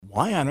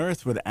Why on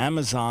earth would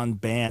Amazon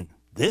ban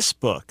this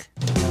book?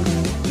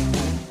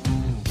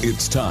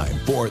 It's time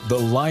for The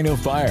Line of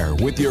Fire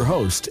with your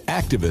host,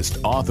 activist,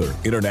 author,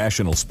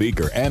 international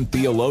speaker, and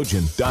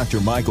theologian,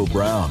 Dr. Michael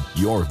Brown,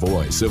 your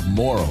voice of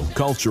moral,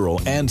 cultural,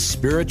 and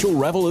spiritual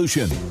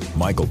revolution.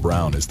 Michael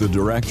Brown is the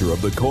director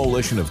of the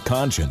Coalition of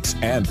Conscience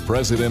and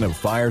president of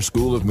Fire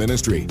School of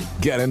Ministry.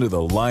 Get into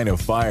The Line of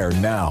Fire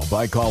now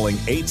by calling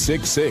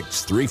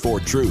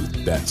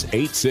 866-34-TRUTH. That's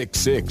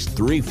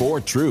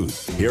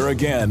 866-34-TRUTH. Here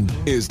again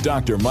is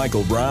Dr.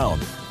 Michael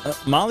Brown.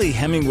 Molly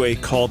Hemingway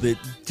called it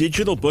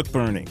digital book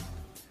burning.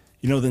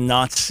 You know, the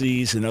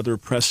Nazis and other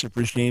oppressive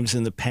regimes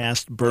in the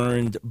past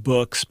burned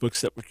books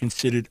that were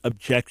considered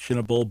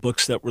objectionable,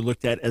 books that were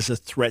looked at as a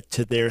threat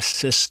to their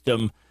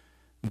system,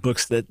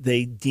 books that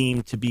they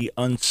deemed to be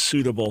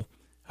unsuitable.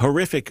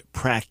 Horrific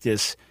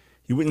practice.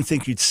 You wouldn't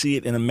think you'd see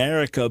it in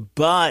America,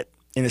 but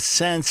in a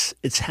sense,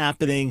 it's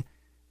happening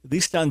at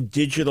least on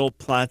digital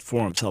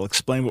platforms. I'll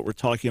explain what we're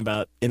talking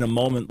about in a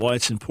moment, why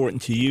it's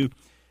important to you.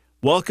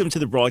 Welcome to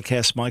the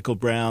broadcast, Michael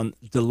Brown.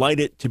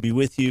 Delighted to be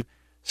with you,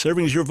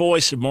 serving as your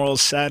voice of moral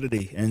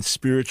sanity and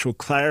spiritual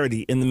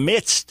clarity in the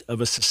midst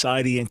of a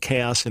society in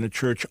chaos and a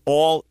church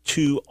all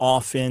too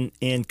often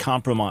in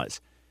compromise.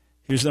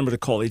 Here's the number to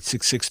call,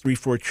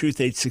 866-34-TRUTH,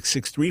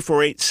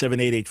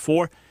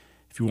 866-348-7884.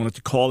 If you wanted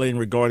to call in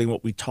regarding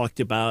what we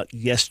talked about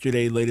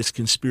yesterday, latest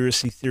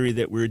conspiracy theory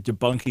that we're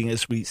debunking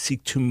as we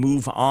seek to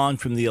move on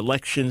from the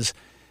elections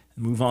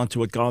and move on to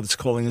what God is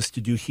calling us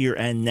to do here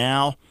and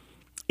now.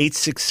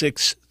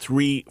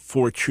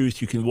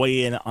 866-34-TRUTH. You can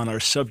weigh in on our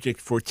subject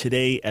for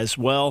today as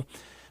well.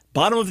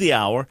 Bottom of the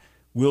hour,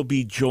 we'll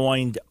be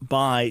joined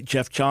by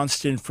Jeff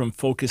Johnston from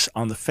Focus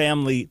on the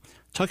Family,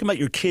 talking about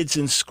your kids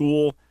in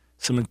school,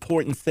 some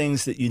important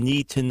things that you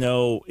need to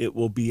know. It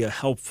will be a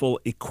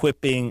helpful,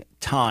 equipping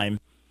time.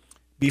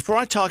 Before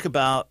I talk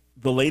about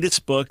the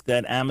latest book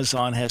that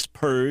Amazon has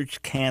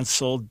purged,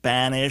 canceled,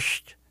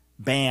 banished,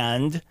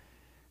 banned,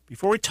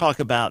 before we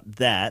talk about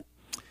that,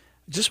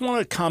 I just want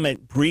to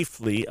comment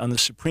briefly on the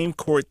Supreme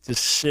Court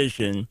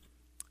decision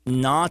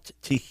not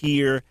to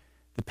hear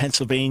the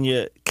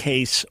Pennsylvania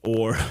case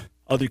or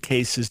other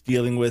cases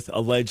dealing with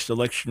alleged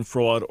election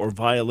fraud or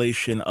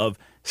violation of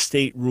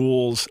state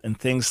rules and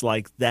things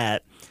like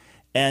that.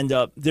 And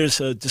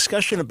there's a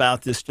discussion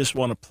about this. Just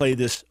want to play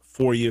this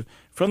for you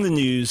from the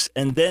news,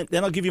 and then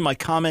I'll give you my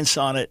comments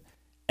on it,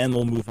 and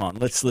we'll move on.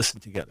 Let's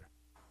listen together.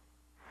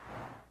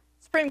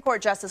 Supreme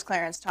Court Justice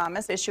Clarence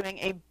Thomas issuing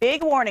a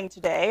big warning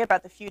today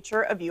about the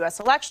future of U.S.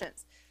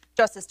 elections.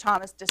 Justice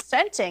Thomas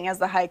dissenting as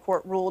the High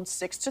Court ruled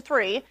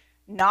 6-3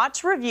 not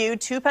to review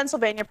two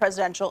Pennsylvania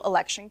presidential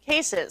election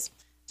cases.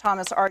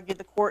 Thomas argued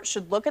the court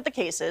should look at the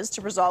cases to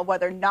resolve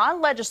whether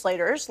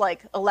non-legislators,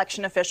 like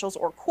election officials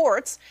or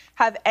courts,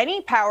 have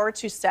any power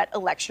to set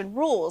election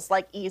rules,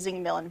 like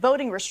easing mail-in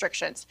voting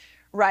restrictions.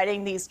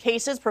 Writing, these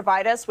cases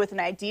provide us with an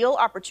ideal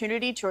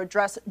opportunity to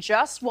address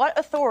just what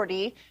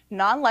authority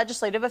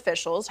non-legislative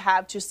officials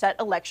have to set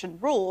election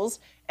rules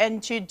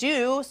and to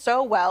do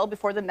so well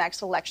before the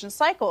next election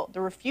cycle.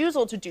 The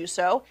refusal to do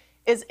so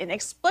is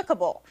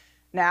inexplicable.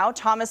 Now,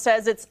 Thomas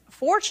says it's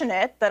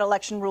fortunate that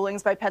election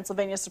rulings by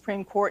Pennsylvania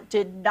Supreme Court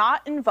did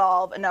not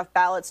involve enough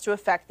ballots to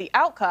affect the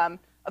outcome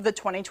of the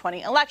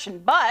 2020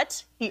 election.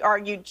 But he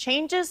argued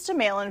changes to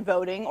mail-in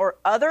voting or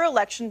other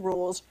election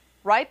rules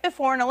right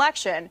before an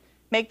election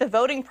make the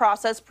voting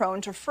process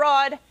prone to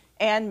fraud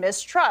and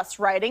mistrust.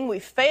 Writing, we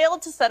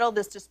failed to settle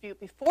this dispute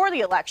before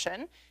the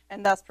election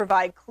and thus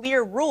provide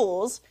clear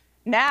rules.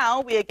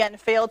 Now we again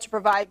failed to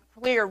provide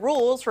clear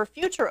rules for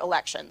future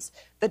elections.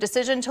 The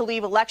decision to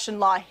leave election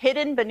law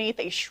hidden beneath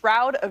a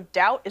shroud of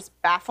doubt is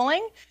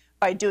baffling.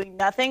 By doing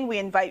nothing, we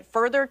invite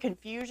further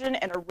confusion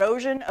and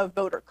erosion of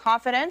voter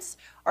confidence.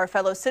 Our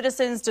fellow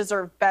citizens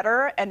deserve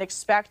better and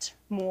expect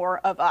more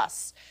of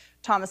us.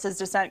 Thomas's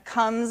dissent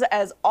comes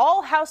as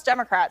all House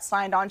Democrats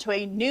signed onto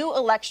a new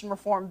election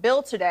reform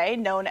bill today,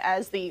 known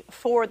as the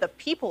For the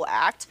People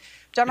Act.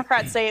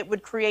 Democrats say it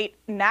would create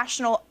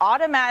national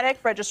automatic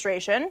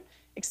registration,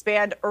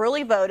 expand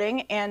early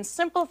voting, and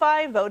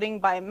simplify voting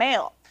by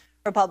mail.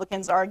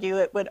 Republicans argue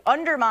it would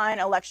undermine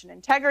election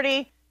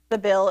integrity. The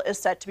bill is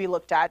set to be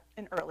looked at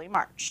in early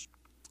March.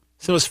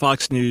 So is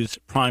Fox News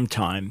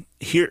Primetime.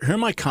 Here are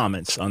my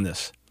comments on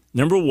this.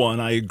 Number one,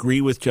 I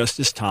agree with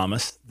Justice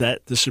Thomas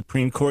that the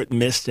Supreme Court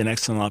missed an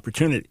excellent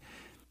opportunity.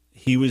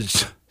 He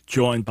was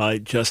joined by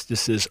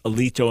Justices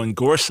Alito and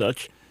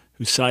Gorsuch,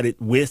 who sided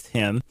with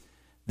him.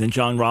 Then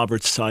John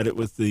Roberts sided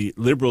with the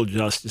liberal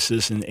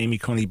justices, and Amy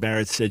Coney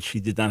Barrett said she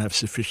did not have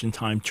sufficient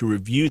time to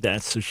review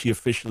that, so she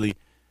officially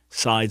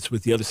sides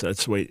with the other side.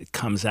 That's the way it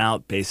comes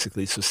out,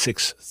 basically, so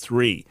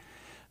 6-3.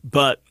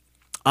 But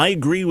I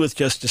agree with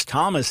Justice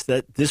Thomas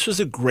that this was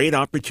a great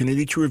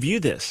opportunity to review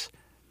this.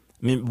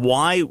 I mean,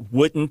 why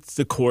wouldn't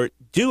the court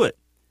do it?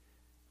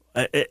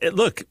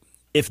 Look,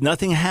 if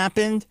nothing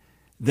happened,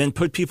 then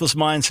put people's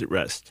minds at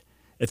rest.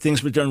 If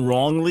things were done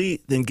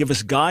wrongly, then give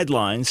us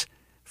guidelines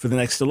for the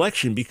next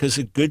election, because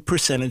a good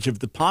percentage of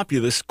the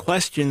populace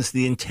questions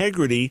the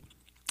integrity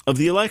of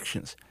the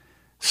elections.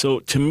 So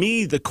to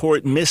me, the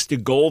court missed a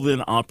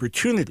golden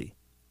opportunity.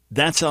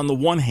 That's on the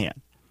one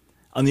hand.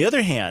 On the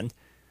other hand,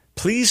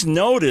 please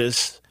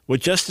notice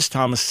what Justice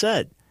Thomas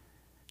said,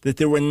 that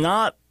there were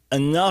not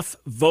enough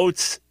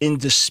votes in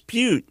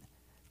dispute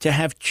to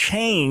have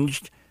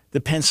changed the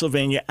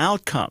Pennsylvania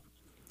outcome.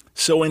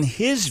 So in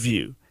his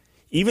view,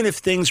 even if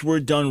things were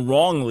done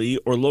wrongly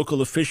or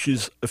local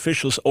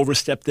officials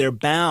overstepped their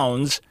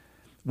bounds,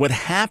 what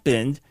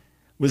happened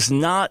was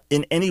not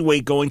in any way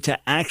going to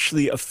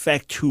actually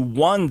affect who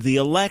won the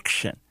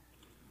election.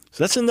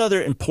 So that's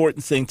another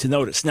important thing to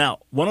notice. Now,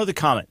 one other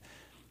comment.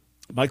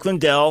 Mike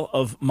Lindell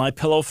of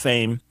MyPillow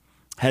fame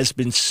has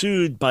been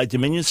sued by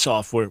Dominion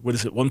Software,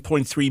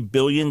 $1.3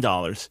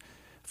 billion,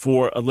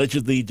 for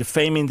allegedly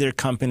defaming their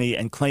company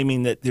and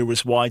claiming that there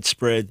was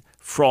widespread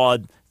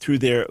fraud through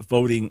their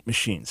voting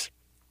machines.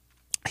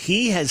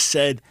 He has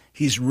said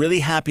he's really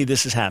happy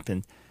this has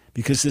happened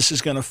because this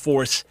is going to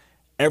force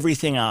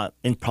everything out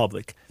in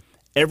public.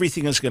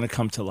 Everything is going to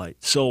come to light.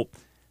 So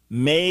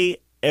may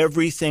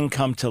everything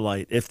come to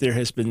light. If there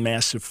has been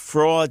massive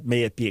fraud,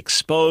 may it be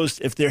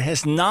exposed. If there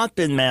has not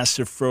been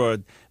massive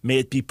fraud, may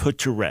it be put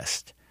to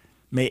rest.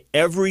 May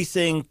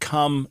everything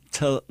come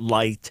to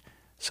light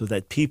so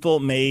that people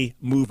may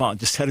move on.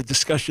 Just had a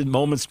discussion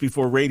moments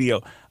before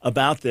radio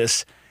about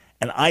this,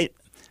 and I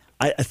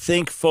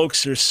think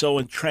folks are so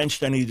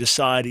entrenched on either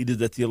side, either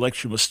that the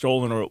election was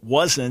stolen or it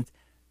wasn't.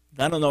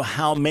 I don't know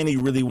how many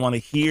really want to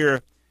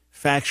hear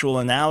factual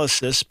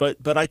analysis, but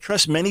I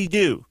trust many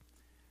do.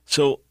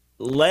 So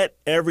let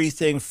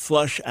everything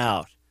flush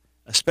out,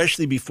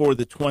 especially before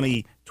the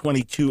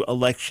 2022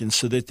 election,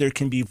 so that there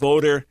can be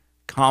voter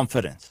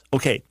confidence.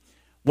 Okay,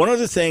 one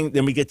other thing,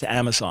 then we get to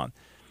Amazon.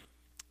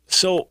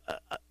 So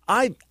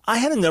I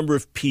had a number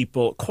of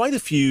people, quite a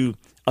few,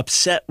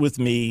 upset with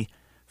me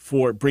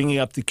for bringing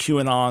up the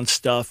QAnon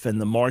stuff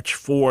and the March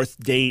 4th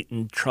date,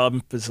 and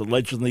Trump is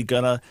allegedly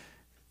going to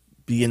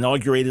be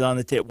inaugurated on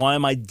the date. Why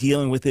am I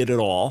dealing with it at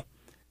all?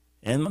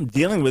 And I'm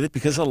dealing with it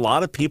because a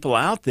lot of people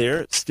out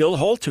there still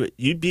hold to it.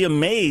 You'd be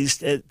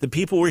amazed at the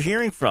people we're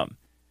hearing from.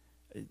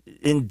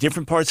 In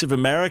different parts of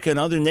America and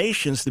other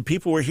nations, the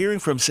people we're hearing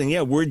from saying,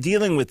 yeah, we're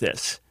dealing with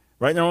this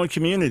right in our own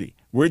community.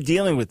 We're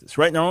dealing with this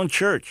right in our own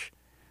church.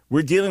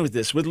 We're dealing with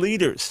this with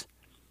leaders.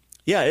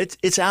 Yeah,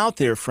 it's out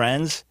there,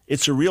 friends.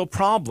 It's a real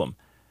problem.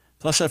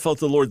 Plus, I felt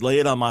the Lord lay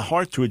it on my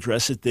heart to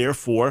address it,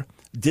 therefore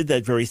did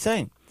that very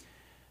thing.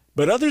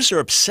 But others are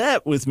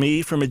upset with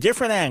me from a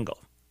different angle.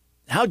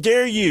 How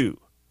dare you?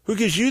 Who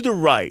gives you the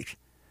right?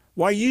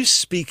 Why are you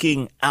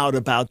speaking out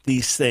about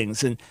these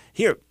things? And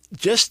here,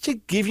 just to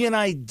give you an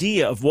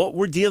idea of what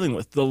we're dealing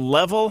with, the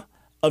level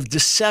of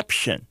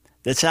deception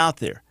that's out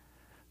there,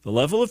 the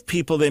level of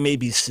people, they may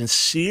be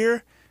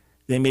sincere,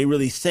 they may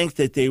really think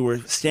that they were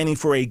standing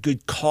for a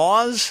good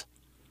cause,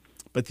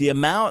 but the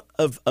amount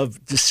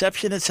of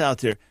deception that's out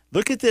there.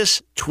 Look at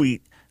this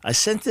tweet. I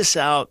sent this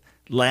out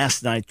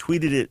last night,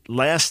 tweeted it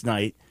last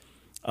night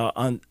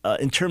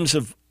in terms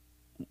of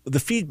the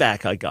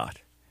feedback I got.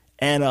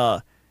 And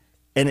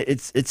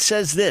it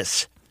says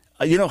this.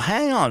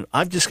 Hang on.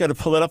 I've just got to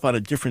pull it up on a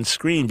different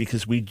screen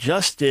because we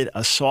just did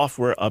a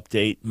software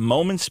update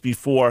moments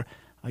before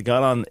I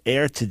got on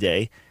air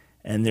today,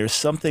 and there's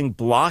something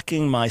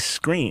blocking my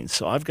screen.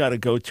 So I've got to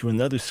go to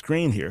another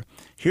screen here.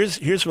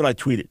 Here's what I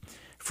tweeted.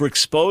 For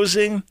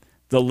exposing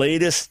the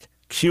latest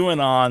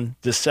QAnon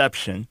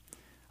deception,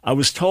 I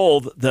was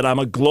told that I'm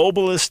a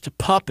globalist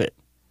puppet,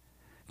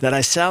 that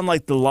I sound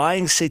like the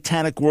lying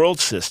satanic world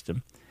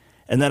system,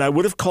 and that I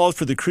would have called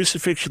for the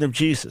crucifixion of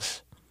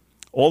Jesus.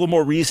 All the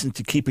more reason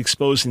to keep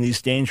exposing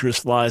these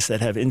dangerous lies that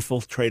have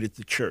infiltrated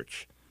the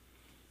church.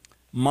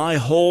 My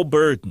whole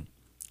burden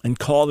and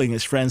calling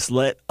is, friends,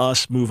 let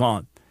us move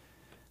on.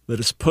 Let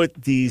us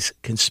put these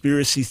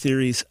conspiracy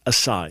theories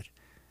aside.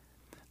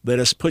 Let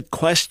us put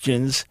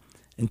questions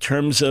in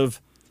terms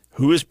of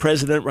who is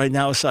president right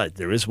now aside.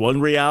 There is one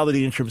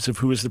reality in terms of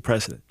who is the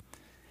president.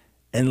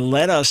 And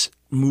let us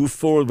move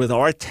forward with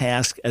our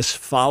task as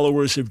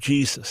followers of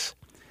Jesus.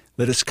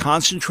 Let us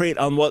concentrate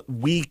on what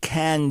we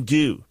can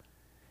do.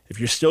 If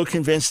you're still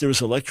convinced there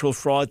was electoral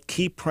fraud,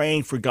 keep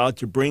praying for God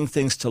to bring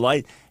things to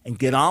light and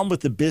get on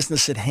with the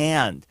business at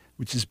hand,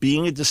 which is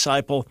being a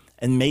disciple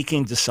and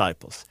making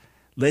disciples.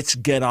 Let's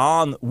get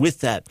on with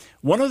that.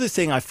 One other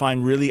thing I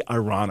find really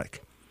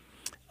ironic.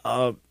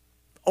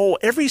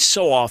 Every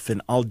so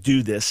often I'll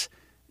do this,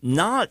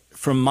 not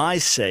for my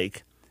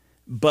sake,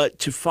 but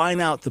to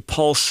find out the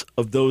pulse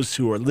of those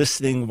who are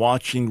listening,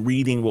 watching,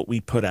 reading what we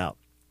put out.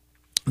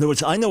 In other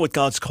words, I know what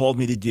God's called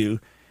me to do,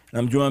 and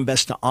I'm doing my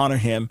best to honor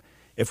him.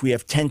 If we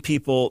have 10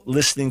 people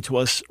listening to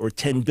us or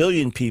 10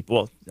 billion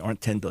people,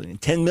 aren't 10 billion,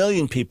 10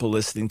 million people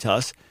listening to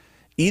us,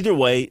 either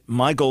way,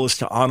 my goal is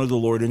to honor the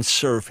Lord and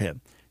serve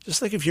him. Just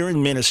like if you're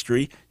in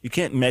ministry, you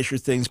can't measure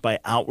things by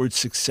outward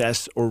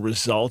success or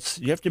results.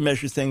 You have to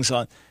measure things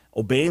on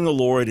obeying the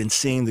Lord and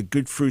seeing the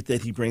good fruit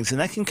that he brings.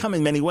 And that can come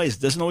in many ways.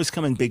 It doesn't always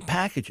come in big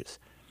packages.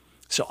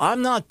 So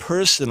I'm not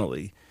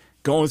personally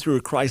going through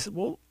a crisis.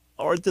 Well,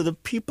 or do the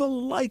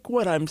people like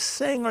what I'm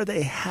saying? Are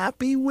they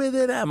happy with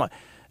it?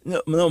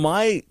 No,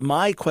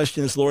 my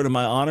question is, Lord, am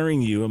I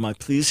honoring you? Am I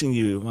pleasing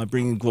you? Am I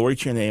bringing glory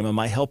to your name? Am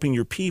I helping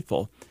your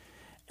people?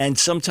 And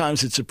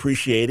sometimes it's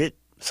appreciated,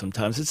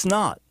 sometimes it's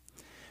not.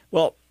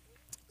 Well,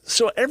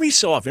 so every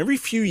so often, every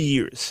few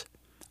years,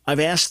 I've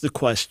asked the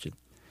question,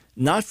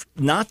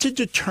 not to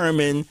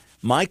determine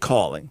my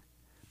calling,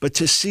 but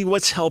to see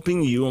what's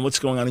helping you and what's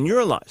going on in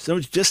your lives. So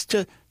just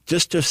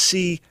to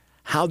see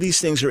how these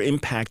things are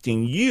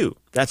impacting you.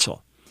 That's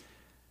all.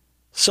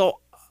 So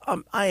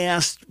I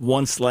asked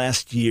once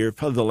last year,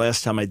 probably the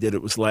last time I did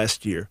it was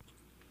last year.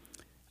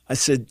 I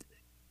said,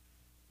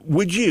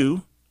 would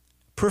you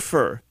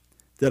prefer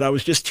that I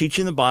was just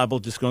teaching the Bible,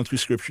 just going through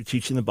Scripture,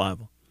 teaching the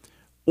Bible,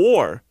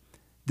 or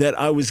that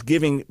I was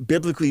giving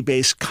biblically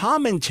based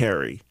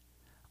commentary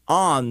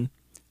on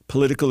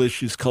political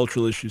issues,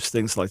 cultural issues,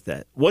 things like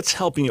that? What's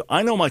helping you?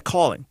 I know my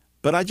calling,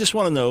 but I just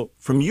want to know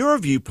from your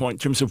viewpoint in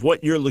terms of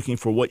what you're looking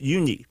for, what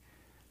you need.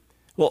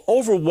 Well,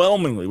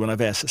 overwhelmingly, when I've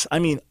asked this, I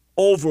mean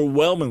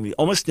overwhelmingly,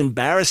 almost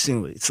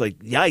embarrassingly, it's like,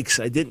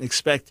 yikes, I didn't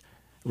expect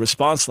a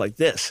response like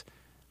this.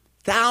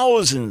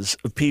 Thousands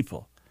of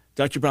people.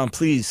 Dr. Brown,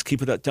 please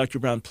keep it up. Dr.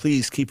 Brown,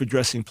 please keep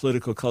addressing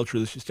political,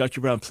 cultural issues. Dr.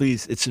 Brown,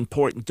 please, it's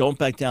important. Don't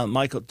back down.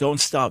 Michael, don't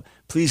stop.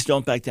 Please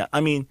don't back down. I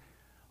mean,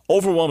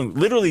 overwhelming,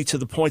 literally to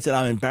the point that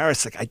I'm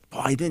embarrassed. Like,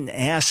 I didn't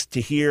ask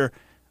to hear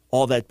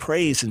all that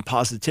praise and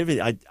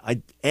positivity. I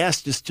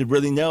asked just to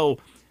really know,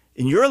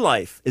 in your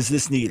life, is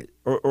this needed?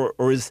 Or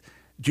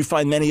do you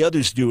find many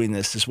others doing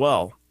this as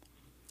well?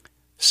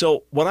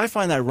 So what I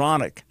find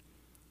ironic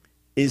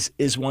is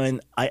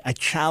when I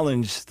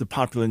challenge the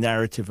popular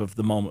narrative of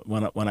the moment,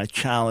 when I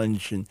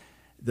challenge and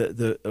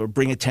or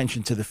bring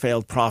attention to the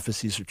failed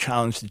prophecies, or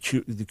challenge the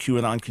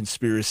QAnon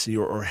conspiracy,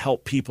 or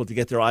help people to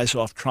get their eyes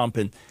off Trump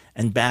and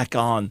back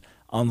on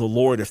the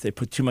Lord if they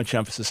put too much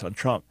emphasis on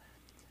Trump.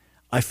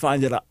 I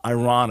find it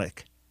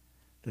ironic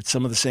that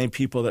some of the same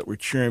people that were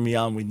cheering me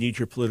on, we need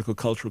your political,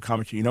 cultural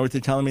commentary, you know what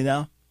they're telling me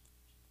now?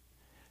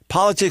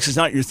 Politics is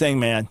not your thing,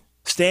 man.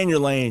 Stay in your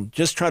lane.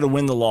 Just try to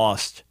win the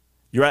lost.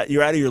 You're out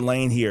of your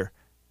lane here.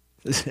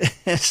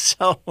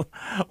 So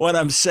when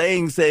I'm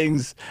saying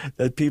things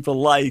that people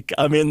like,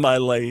 I'm in my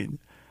lane.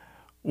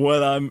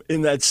 When I'm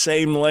in that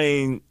same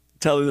lane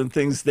telling them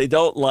things they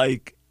don't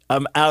like,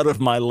 I'm out of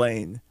my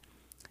lane.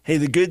 Hey,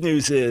 the good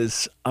news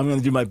is I'm going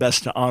to do my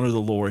best to honor the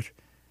Lord.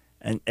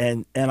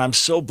 And I'm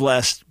so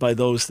blessed by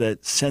those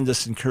that send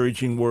us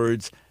encouraging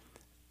words,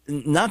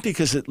 not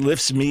because it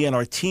lifts me and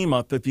our team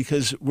up, but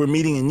because we're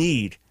meeting a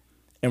need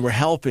and we're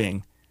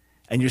helping.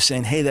 And you're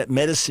saying, hey, that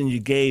medicine you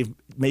gave,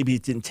 maybe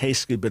it didn't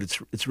taste good, but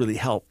it's really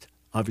helped,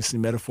 obviously,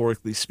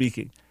 metaphorically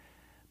speaking.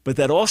 But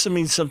that also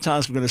means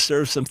sometimes we're going to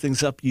serve some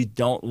things up you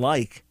don't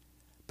like.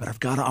 But I've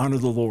got to honor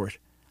the Lord.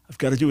 I've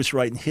got to do what's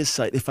right in his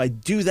sight. If I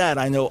do that,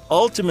 I know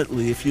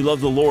ultimately, if you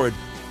love the Lord,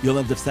 you'll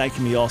end up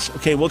thanking me also.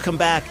 Okay, we'll come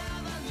back,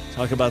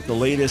 talk about the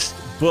latest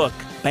book,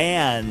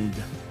 banned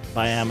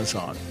by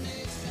Amazon.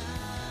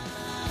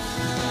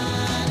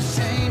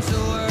 Change the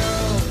world.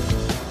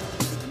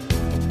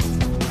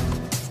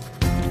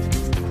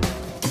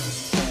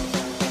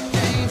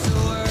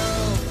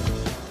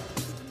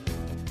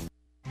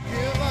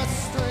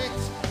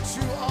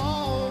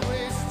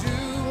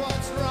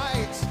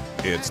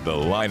 It's The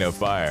Line of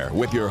Fire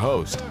with your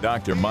host,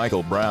 Dr.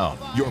 Michael Brown,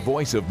 your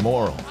voice of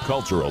moral,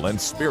 cultural, and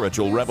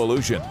spiritual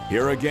revolution.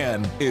 Here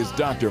again is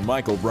Dr.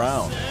 Michael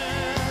Brown.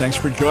 Thanks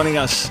for joining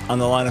us on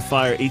The Line of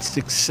Fire.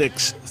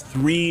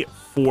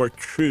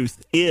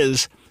 866-34-TRUTH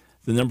is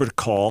the number to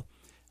call.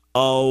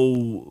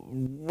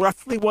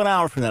 Roughly 1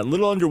 hour from now, a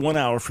little under 1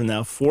 hour from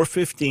now,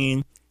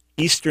 4:15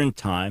 Eastern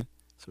Time.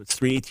 So it's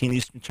 3:18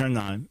 Eastern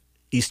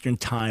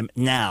Time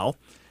now.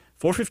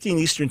 4:15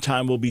 Eastern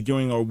Time, we'll be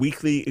doing our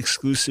weekly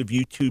exclusive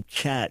YouTube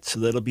chat. So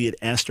that'll be at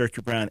Ask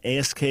Dr. Brown,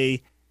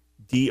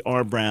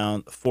 AskDR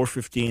Brown,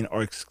 4:15,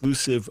 our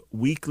exclusive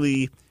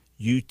weekly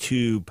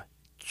YouTube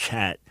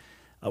chat.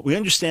 We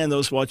understand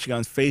those watching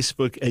on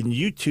Facebook and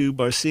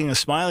YouTube are seeing a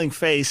smiling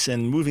face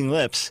and moving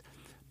lips,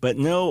 but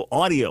no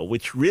audio,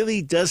 which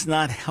really does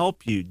not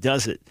help you,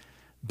 does it?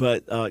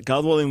 But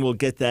God willing, we'll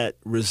get that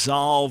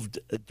resolved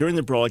during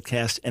the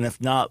broadcast, and if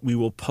not, we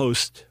will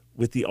post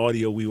with the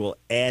audio. We will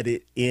add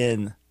it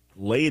in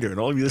later. And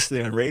all of you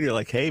listening on radio are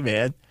like, hey,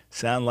 man,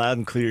 sound loud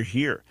and clear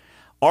here.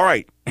 All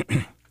right.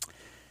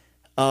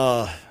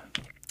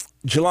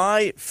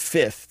 July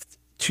 5th,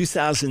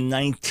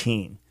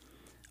 2019,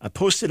 I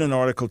posted an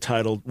article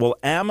titled, Will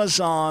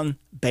Amazon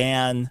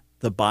Ban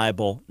the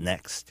Bible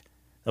Next?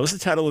 That was the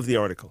title of the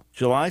article.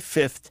 July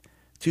 5th,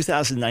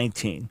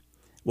 2019.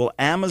 Will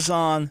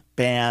Amazon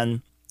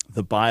ban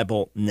the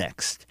Bible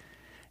next?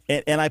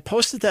 And I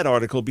posted that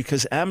article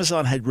because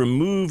Amazon had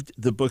removed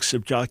the books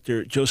of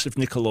Dr. Joseph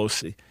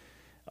Nicolosi.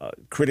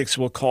 Critics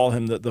will call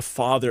him the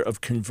father of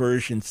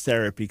conversion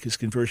therapy because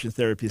conversion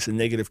therapy is a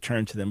negative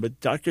term to them. But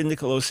Dr.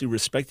 Nicolosi,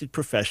 respected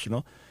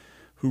professional,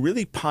 who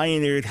really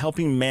pioneered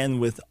helping men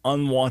with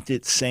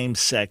unwanted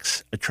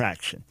same-sex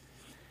attraction.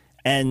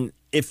 And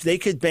if they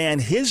could ban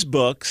his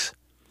books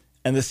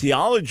and the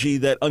theology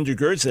that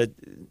undergirds that,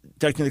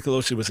 Dr.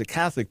 Nicolosi was a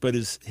Catholic, but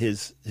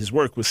his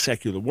work was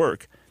secular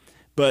work.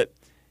 But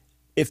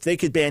if they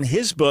could ban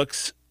his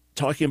books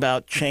talking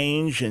about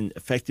change and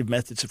effective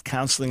methods of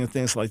counseling and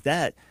things like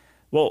that,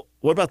 well,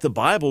 what about the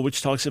Bible,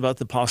 which talks about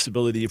the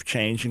possibility of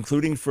change,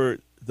 including for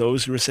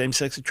those who are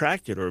same-sex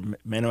attracted or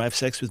men who have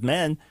sex with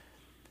men?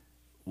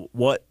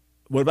 What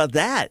about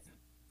that?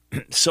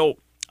 So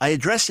I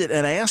addressed it,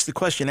 and I asked the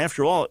question,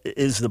 after all,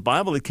 is the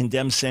Bible that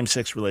condemns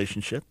same-sex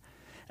relationship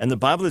and the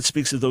Bible that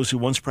speaks of those who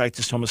once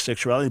practiced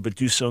homosexuality but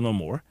do so no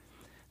more?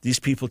 These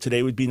people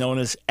today would be known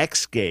as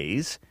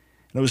ex-gays.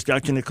 And it was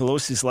Dr.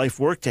 Nicolosi's life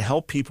work to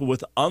help people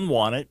with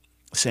unwanted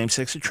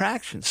same-sex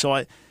attraction. So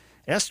I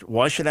asked,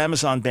 why should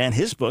Amazon ban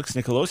his books,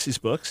 Nicolosi's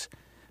books,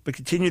 but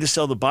continue to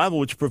sell the Bible,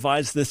 which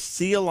provides the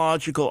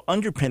theological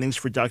underpinnings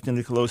for Dr.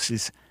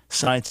 Nicolosi's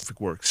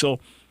scientific work? So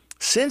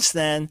since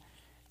then,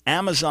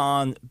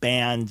 Amazon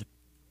banned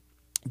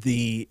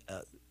the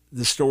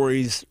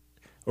stories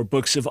or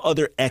books of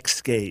other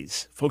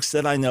ex-gays. Folks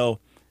that I know,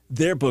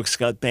 their books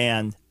got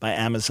banned by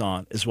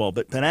Amazon as well.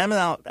 But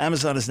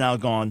Amazon has now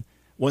gone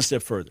one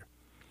step further.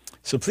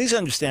 So please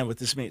understand what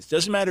this means. It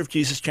doesn't matter if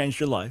Jesus changed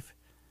your life.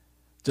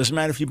 It doesn't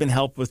matter if you've been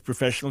helped with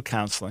professional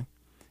counseling.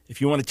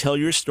 If you want to tell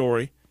your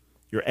story,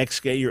 you're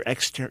ex-gay, you're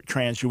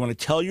ex-trans, you want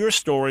to tell your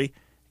story,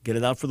 get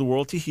it out for the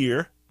world to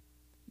hear,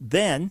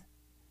 then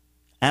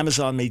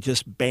Amazon may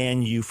just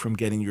ban you from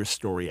getting your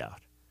story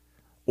out.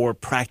 Or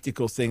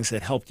practical things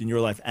that helped in your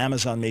life,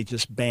 Amazon may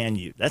just ban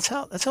you. That's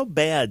how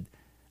bad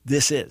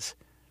this is.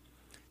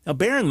 Now,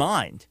 bear in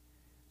mind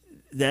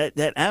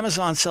that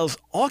Amazon sells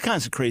all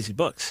kinds of crazy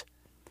books.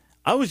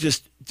 I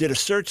did a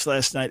search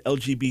last night,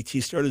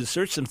 LGBT, started to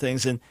search some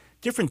things, and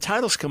different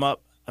titles come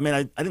up. I mean,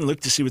 I didn't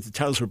look to see what the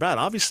titles were about,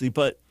 obviously,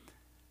 but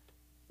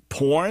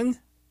porn,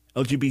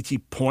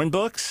 LGBT porn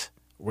books,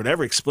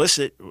 whatever,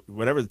 explicit,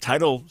 whatever, the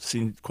title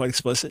seemed quite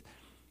explicit,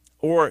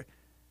 or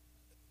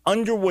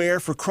underwear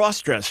for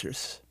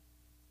cross-dressers.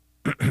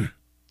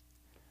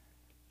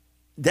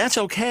 That's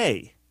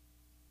okay.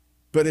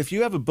 But if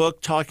you have a book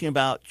talking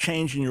about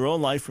change in your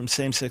own life from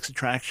same-sex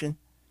attraction,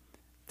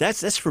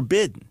 that's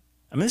forbidden.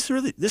 I mean,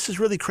 this is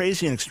really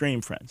crazy and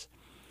extreme, friends.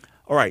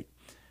 All right.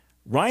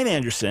 Ryan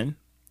Anderson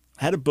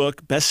had a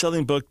book,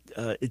 best-selling book.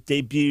 It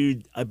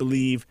debuted, I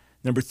believe,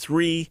 number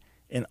 3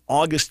 in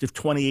August of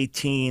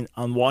 2018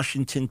 on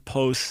Washington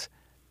Post's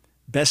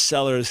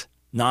bestsellers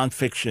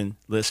nonfiction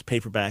list,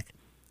 paperback,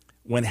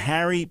 When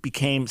Harry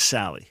Became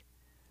Sally.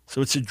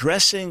 So it's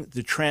addressing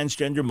the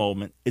transgender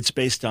movement. It's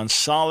based on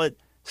solid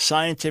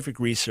scientific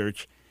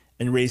research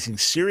and raising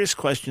serious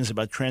questions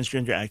about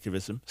transgender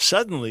activism.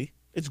 Suddenly,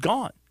 it's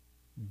gone,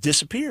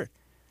 disappeared.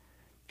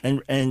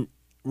 And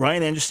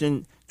Ryan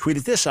Anderson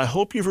tweeted this: I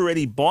hope you've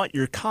already bought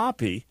your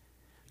copy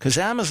because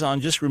Amazon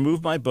just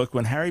removed my book,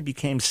 When Harry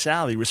Became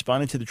Sally,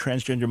 responding to the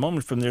transgender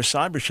moment, from their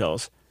cyber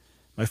shelves.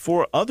 My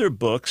 4 other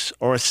books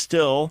are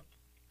still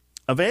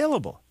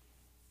available.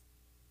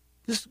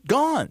 Just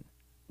gone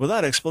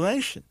without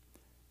explanation.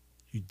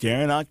 You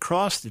dare not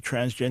cross the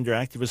transgender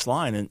activist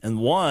line. And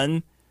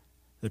one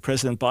that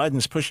President Biden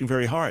is pushing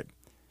very hard.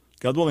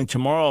 God willing,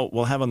 tomorrow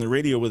we'll have on the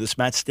radio with us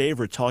Matt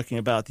Staver talking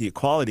about the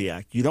Equality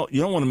Act. You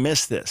don't want to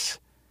miss this.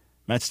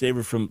 Matt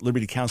Staver from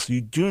Liberty Counsel.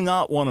 You do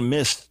not want to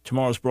miss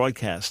tomorrow's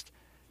broadcast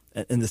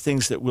and the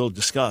things that we'll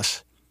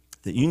discuss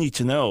that you need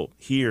to know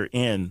here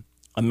in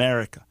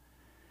America.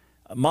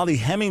 Molly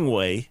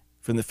Hemingway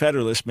from The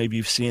Federalist, maybe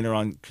you've seen her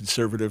on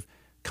conservative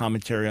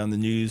commentary on the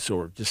news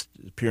or just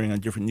appearing on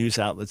different news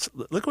outlets.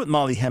 Look what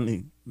Molly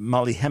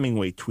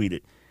Hemingway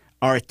tweeted.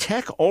 Our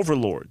tech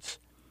overlords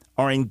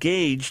are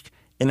engaged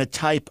in a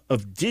type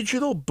of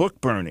digital book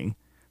burning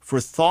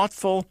for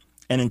thoughtful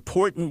and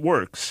important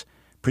works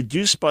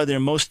produced by their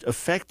most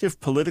effective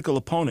political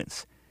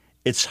opponents.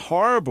 It's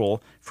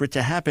horrible for it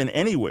to happen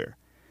anywhere,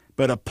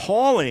 but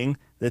appalling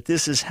that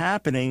this is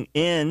happening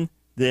in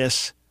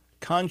this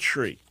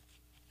country.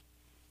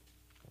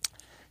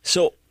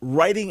 So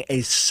writing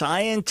a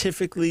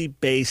scientifically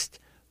based,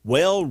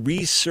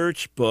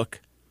 well-researched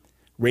book,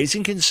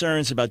 raising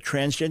concerns about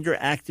transgender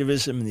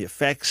activism and the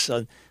effects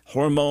on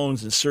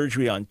hormones and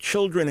surgery on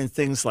children and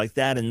things like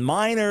that, and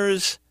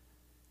minors,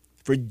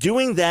 for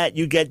doing that,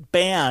 you get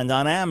banned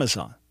on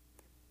Amazon.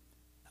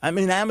 I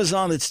mean,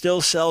 Amazon that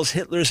still sells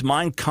Hitler's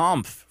Mein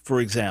Kampf,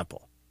 for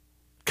example.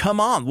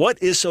 Come on,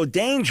 what is so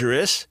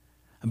dangerous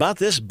about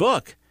this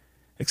book?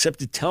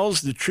 Except it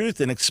tells the truth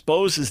and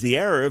exposes the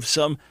error of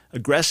some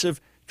aggressive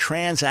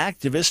trans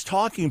activist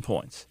talking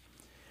points.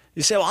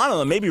 You say, well, I don't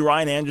know, maybe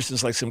Ryan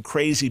Anderson's like some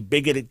crazy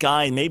bigoted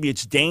guy, and maybe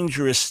it's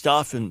dangerous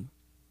stuff. And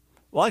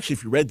well, actually,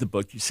 if you read the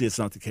book, you'd see it's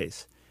not the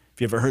case.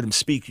 If you ever heard him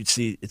speak, you'd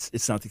see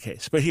it's not the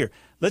case. But here,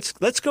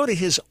 let's go to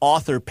his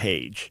author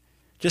page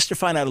just to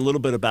find out a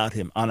little bit about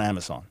him on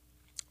Amazon.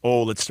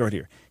 Oh, let's start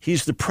here.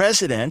 He's the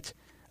president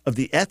of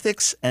the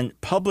Ethics and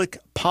Public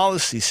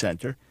Policy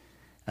Center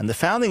and the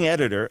founding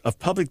editor of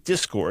Public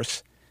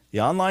Discourse,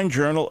 the online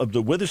journal of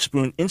the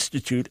Witherspoon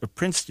Institute of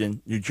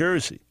Princeton, New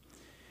Jersey.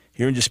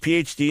 He earned his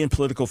Ph.D. in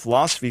political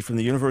philosophy from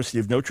the University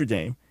of Notre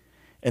Dame,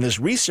 and his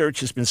research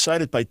has been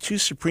cited by 2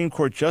 Supreme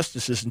Court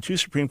justices in 2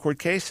 Supreme Court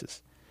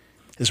cases.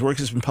 His work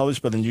has been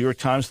published by the New York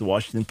Times, the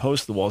Washington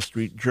Post, the Wall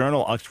Street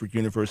Journal, Oxford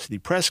University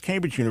Press,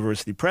 Cambridge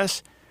University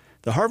Press,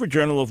 the Harvard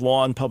Journal of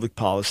Law and Public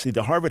Policy,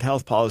 the Harvard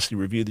Health Policy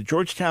Review, the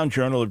Georgetown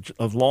Journal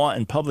of Law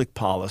and Public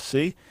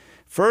Policy,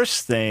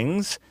 First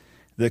Things,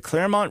 the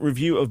Claremont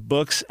Review of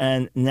Books,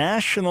 and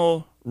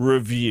National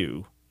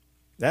Review.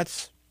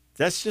 That's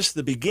just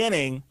the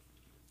beginning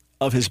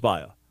of his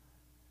bio.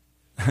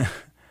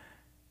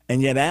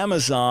 And yet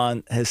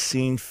Amazon has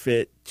seen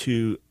fit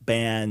to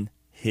ban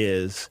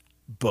his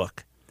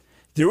book.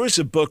 There was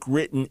a book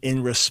written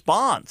in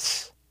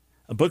response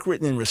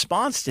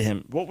to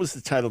him. What was the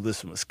title of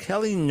this one? It was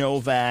Kelly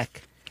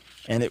Novak,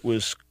 and it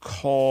was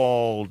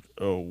called,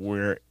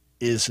 where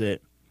is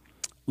it?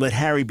 Let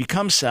Harry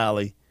Become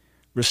Sally,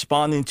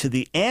 responding to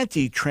the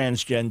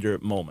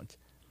anti-transgender moment.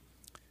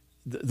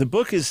 The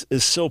book is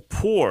so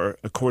poor,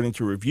 according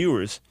to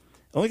reviewers,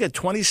 only got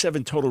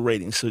 27 total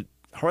ratings, so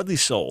hardly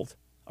sold,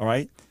 all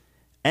right?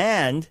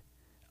 And,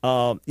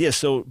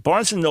 so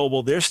Barnes &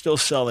 Noble, they're still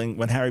selling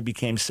When Harry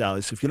Became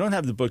Sally. So if you don't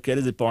have the book, get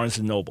it at Barnes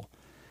 & Noble.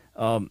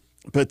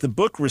 But the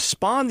book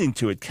responding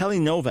to it, Kelly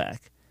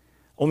Novak,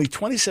 only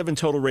 27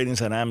 total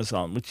ratings on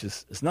Amazon, which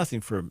is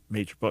nothing for a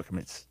major book. I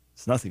mean, it's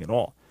nothing at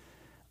all.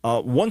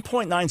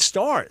 1.9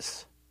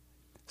 stars.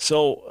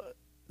 So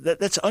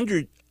that's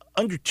under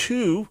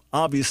 2,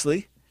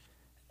 obviously.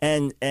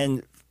 And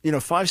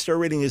 5-star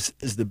rating is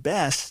the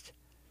best.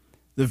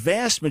 The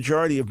vast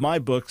majority of my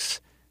books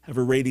have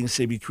a rating,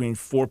 say, between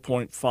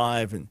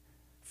 4.5 and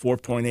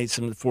 4.8,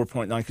 some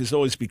 4.9, because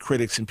there'll always be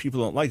critics and people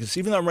don't like it. So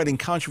even though I'm writing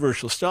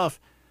controversial stuff,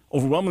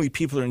 overwhelmingly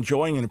people are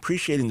enjoying and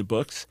appreciating the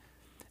books.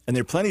 And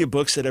there are plenty of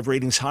books that have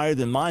ratings higher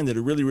than mine that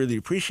are really, really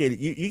appreciated.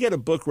 You get a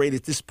book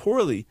rated this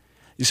poorly,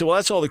 you say, well,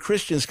 that's all the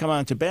Christians come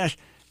out to bash.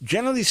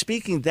 Generally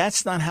speaking,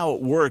 that's not how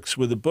it works.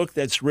 With a book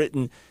that's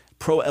written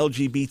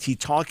pro-LGBT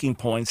talking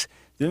points,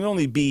 there'll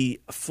only be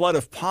a flood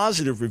of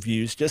positive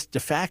reviews, just de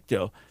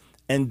facto.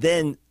 And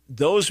then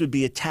those would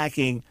be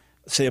attacking,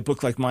 say, a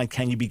book like mine,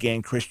 Can You Be Gay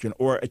and Christian,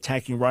 or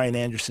attacking Ryan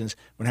Anderson's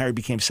When Harry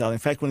Became Sally. In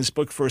fact, when his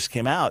book first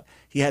came out,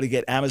 he had to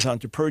get Amazon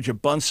to purge a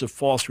bunch of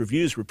false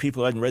reviews where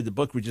people who hadn't read the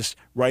book were just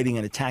writing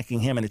and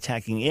attacking him and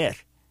attacking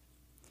it.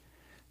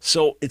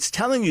 So it's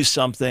telling you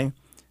something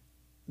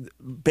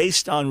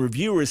based on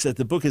reviewers that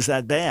the book is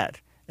that bad.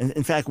 And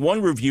in fact,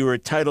 one reviewer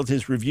titled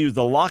his review,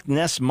 The Loch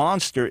Ness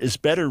Monster is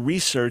Better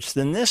Researched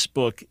Than This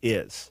Book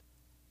Is.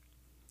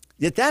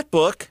 Yet that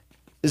book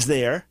is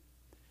there,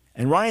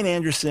 and Ryan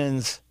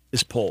Anderson's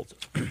is pulled.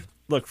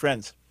 Look,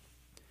 friends,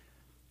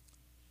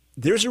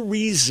 there's a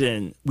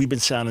reason we've been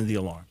sounding the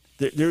alarm.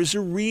 There's a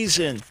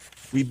reason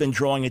we've been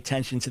drawing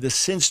attention to this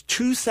since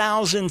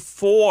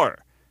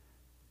 2004.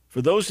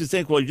 For those who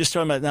think, well, you're just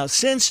talking about it now,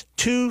 since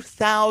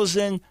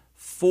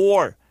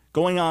 2004,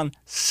 going on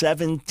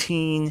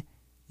 17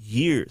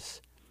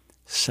 years,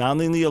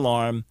 sounding the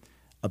alarm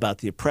about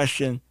the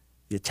oppression,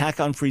 the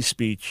attack on free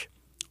speech,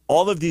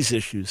 all of these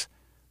issues,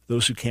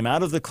 those who came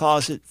out of the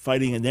closet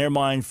fighting in their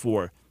mind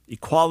for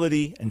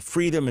equality and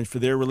freedom and for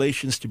their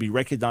relations to be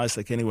recognized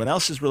like anyone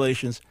else's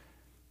relations.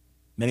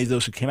 Many of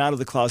those who came out of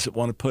the closet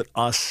want to put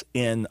us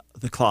in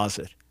the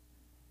closet.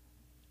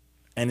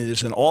 And it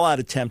is an all-out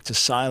attempt to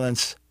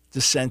silence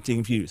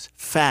dissenting views.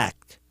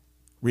 Fact,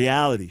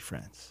 reality,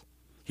 friends.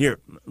 Here,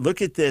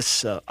 look at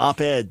this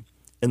op-ed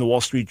in the Wall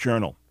Street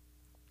Journal.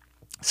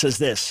 It says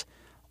this: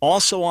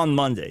 also on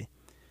Monday,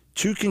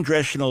 2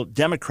 congressional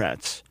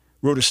Democrats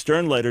wrote a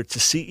stern letter to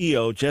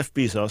CEO Jeff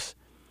Bezos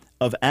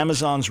of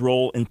Amazon's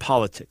role in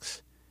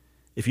politics.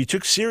 If you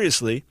took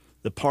seriously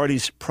the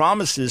party's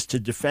promises to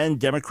defend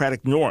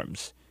democratic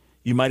norms,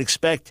 you might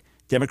expect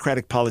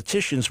Democratic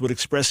politicians would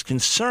express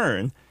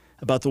concern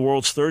about the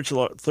world's third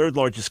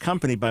largest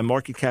company by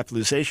market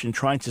capitalization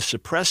trying to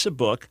suppress a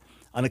book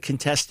on a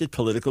contested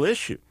political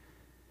issue.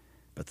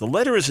 But the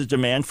letter is a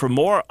demand for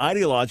more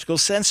ideological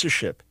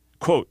censorship.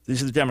 Quote,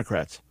 these are the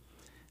Democrats,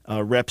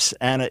 Reps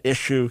Anna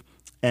Eshoo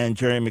and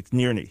Jerry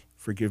McNerney.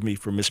 Forgive me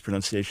for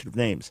mispronunciation of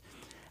names.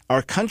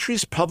 Our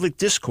country's public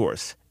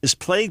discourse is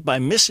plagued by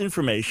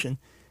misinformation,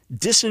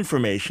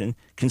 disinformation,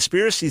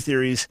 conspiracy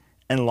theories,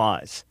 and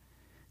lies.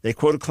 They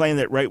quote a claim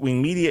that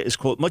right-wing media is,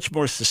 quote, much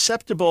more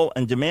susceptible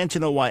and demand to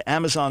know why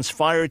Amazon's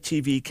Fire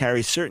TV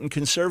carries certain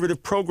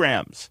conservative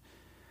programs.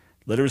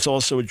 Letter is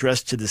also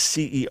addressed to the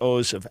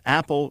CEOs of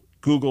Apple,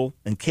 Google,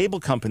 and cable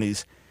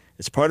companies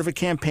as part of a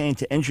campaign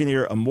to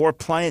engineer a more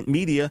pliant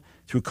media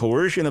through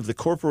coercion of the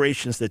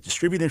corporations that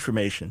distribute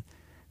information.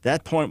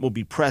 That point will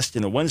be pressed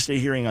in a Wednesday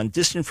hearing on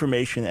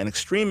disinformation and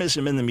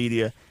extremism in the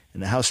media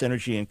in the House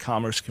Energy and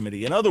Commerce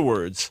Committee. In other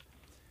words,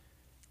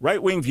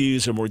 right-wing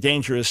views are more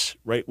dangerous.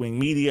 Right-wing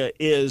media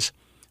is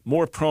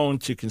more prone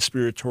to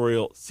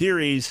conspiratorial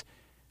theories.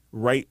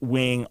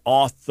 Right-wing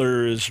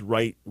authors,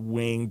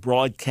 right-wing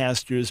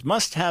broadcasters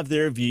must have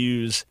their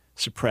views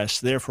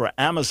suppressed. Therefore,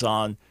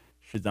 Amazon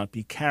should not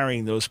be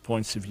carrying those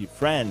points of view.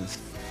 Friends,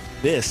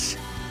 this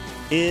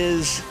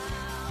is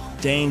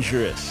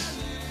dangerous.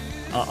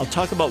 I'll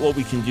talk about what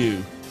we can do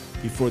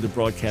before the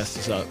broadcast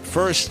is up.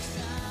 First,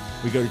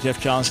 we go to Jeff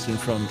Johnston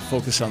from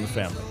Focus on the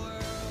Family.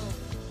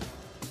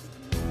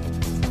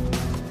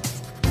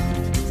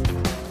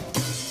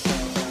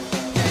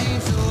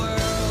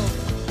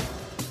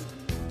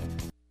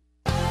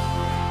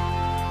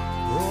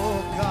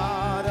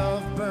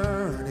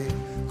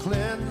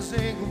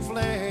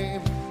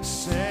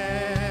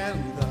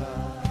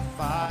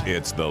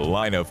 It's The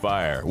Line of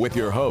Fire with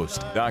your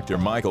host, Dr.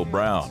 Michael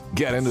Brown.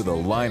 Get into the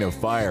line of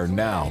fire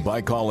now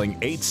by calling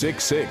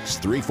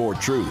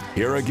 866-34-TRUTH.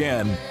 Here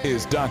again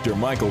is Dr.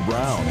 Michael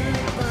Brown.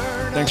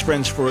 Thanks,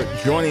 friends, for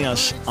joining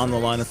us on The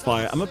Line of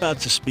Fire. I'm about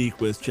to speak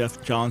with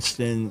Jeff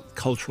Johnston,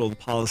 cultural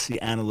policy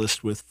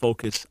analyst with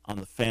Focus on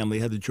the Family.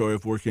 I had the joy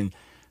of working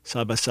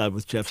side by side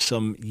with Jeff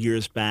some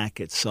years back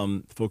at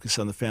some Focus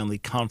on the Family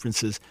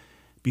conferences.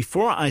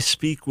 Before I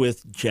speak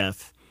with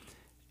Jeff,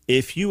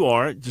 if you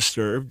are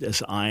disturbed,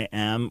 as I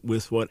am,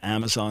 with what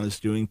Amazon is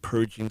doing,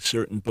 purging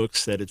certain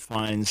books that it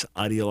finds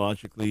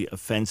ideologically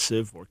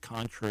offensive or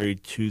contrary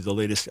to the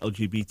latest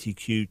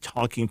LGBTQ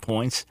talking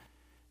points,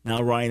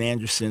 now Ryan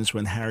Anderson's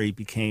When Harry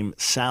Became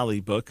Sally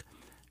book,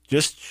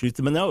 just shoot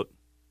them a note.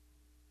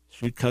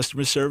 Shoot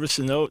customer service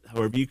a note,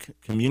 however you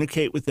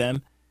communicate with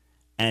them,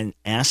 and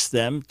ask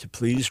them to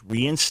please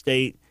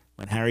reinstate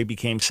When Harry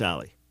Became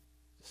Sally.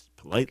 Just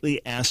politely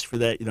ask for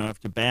that. You don't have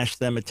to bash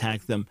them,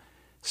 attack them.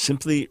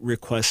 Simply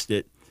request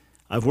it.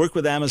 I've worked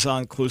with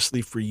Amazon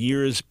closely for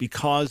years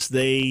because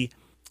they've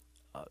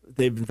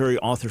been very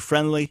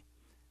author-friendly.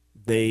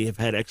 They have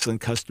had excellent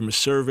customer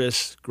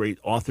service, great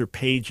author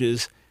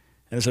pages.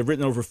 And as I've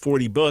written over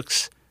 40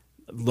 books,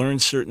 I've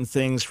learned certain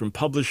things from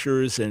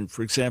publishers. And,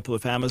 for example,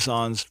 if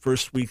Amazon's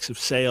first weeks of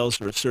sales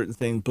or a certain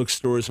thing,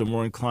 bookstores are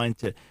more inclined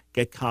to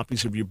get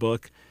copies of your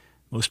book.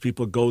 Most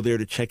people go there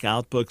to check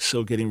out books,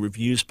 so getting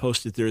reviews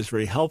posted there is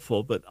very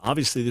helpful. But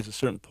obviously there's a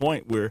certain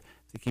point where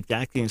they keep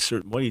acting a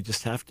certain way, you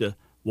just have to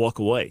walk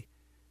away.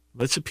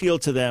 Let's appeal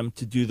to them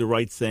to do the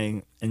right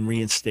thing and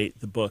reinstate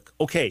the book.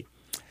 Okay,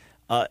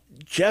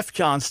 Jeff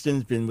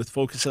Johnston's been with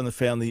Focus on the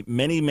Family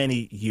many,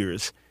 many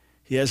years.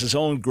 He has his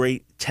own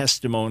great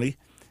testimony,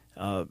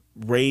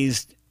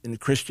 raised in a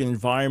Christian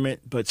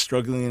environment, but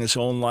struggling in his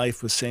own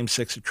life with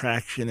same-sex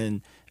attraction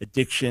and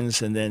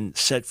addictions, and then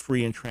set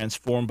free and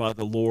transformed by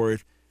the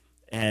Lord,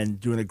 and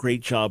doing a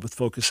great job with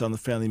Focus on the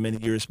Family, many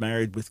years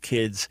married with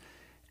kids.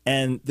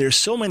 And there's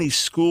so many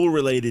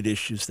school-related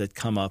issues that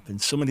come up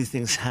and so many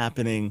things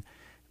happening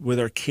with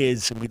our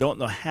kids, and we don't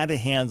know how to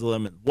handle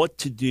them and what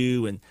to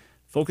do. And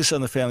Focus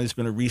on the Family has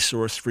been a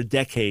resource for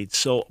decades.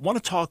 So I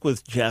want to talk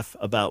with Jeff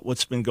about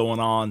what's been going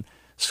on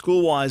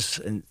school-wise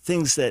and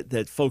things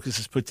that Focus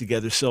has put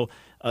together. So,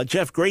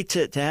 Jeff, great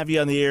to have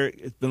you on the air.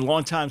 It's been a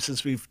long time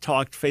since we've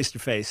talked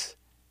face-to-face.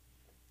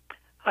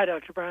 Hi,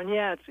 Dr. Brown.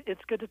 Yeah,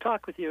 it's good to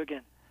talk with you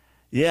again.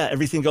 Yeah,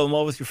 everything going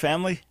well with your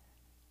family?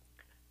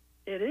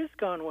 It is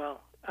going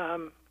well.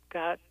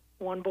 Got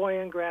one boy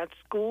in grad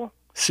school.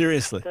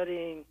 Seriously?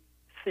 Studying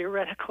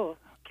theoretical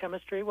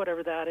chemistry,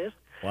 whatever that is.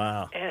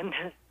 Wow. And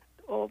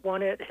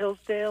one at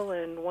Hillsdale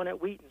and one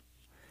at Wheaton.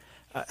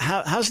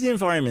 How's the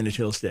environment at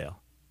Hillsdale?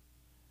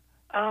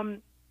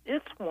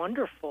 It's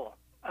wonderful.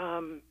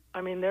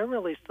 I mean, they're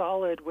really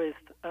solid with,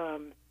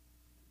 3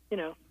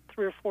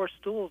 or 4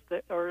 stools,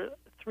 or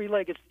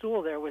 3-legged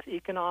stool there with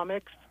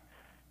economics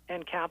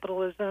and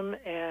capitalism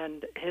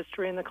and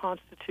history and the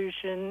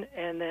Constitution,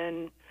 and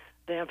then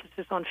the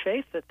emphasis on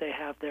faith that they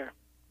have there.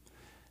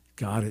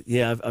 Got it.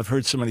 Yeah, I've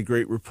heard so many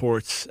great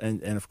reports,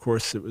 and of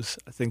course it was,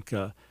 I think,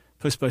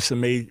 pushed by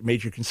some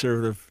major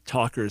conservative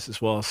talkers as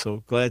well.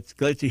 So glad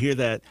to hear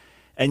that.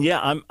 And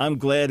yeah, I'm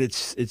glad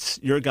it's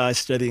your guys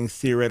studying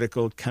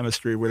theoretical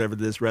chemistry, whatever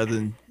it is, rather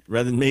than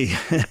me.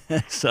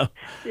 So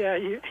yeah,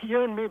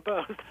 you and me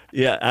both.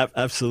 Yeah,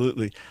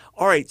 absolutely.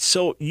 All right,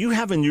 so you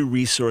have a new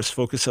resource,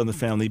 Focus on the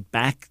Family,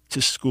 Back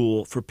to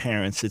School for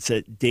Parents. It's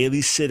at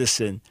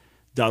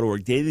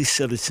dailycitizen.org,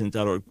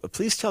 dailycitizen.org.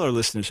 Please tell our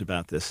listeners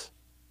about this.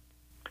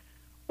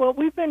 Well,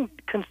 we've been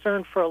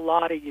concerned for a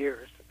lot of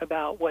years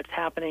about what's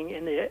happening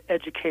in the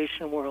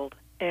education world.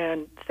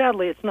 And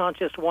sadly, it's not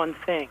just one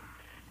thing.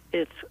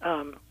 It's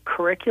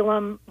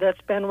curriculum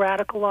that's been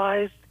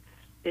radicalized.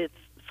 It's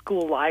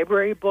school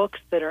library books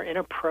that are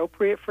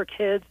inappropriate for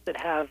kids, that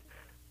have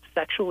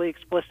sexually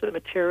explicit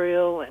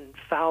material and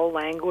foul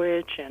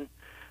language and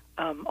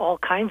all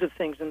kinds of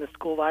things in the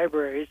school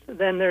libraries.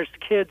 Then there's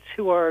kids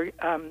who are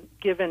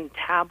given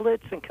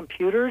tablets and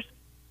computers,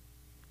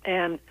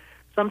 and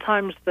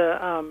sometimes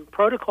the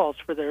protocols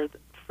for those,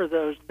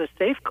 the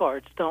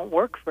safeguards, don't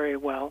work very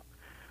well.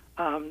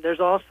 There's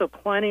also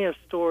plenty of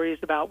stories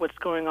about what's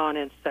going on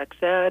in sex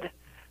ed.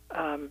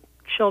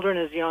 Children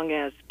as young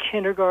as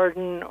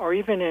kindergarten, or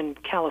even in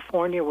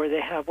California where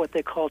they have what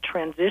they call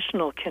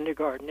transitional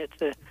kindergarten.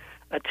 It's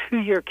a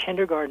 2-year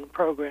kindergarten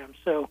program.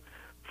 So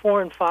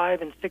 4-,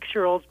 5-, and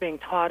 6-year-olds being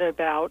taught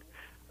about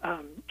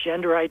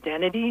gender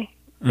identity,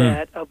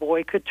 that a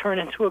boy could turn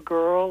into a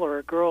girl or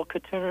a girl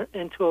could turn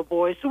into a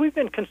boy. So we've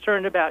been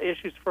concerned about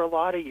issues for a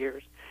lot of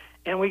years.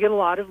 And we get a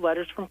lot of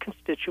letters from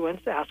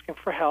constituents asking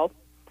for help.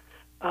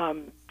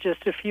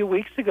 Just a few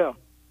weeks ago,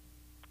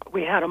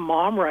 we had a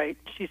mom write.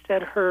 She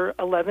said her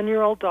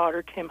 11-year-old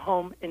daughter came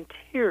home in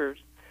tears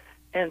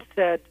and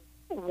said,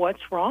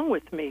 "What's wrong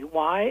with me?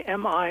 Why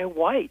am I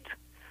white?"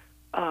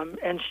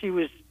 And she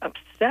was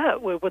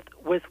upset with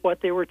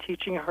what they were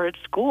teaching her at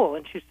school.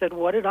 And she said,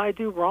 "What did I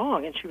do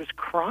wrong?" And she was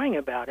crying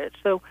about it.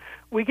 So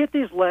we get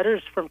these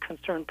letters from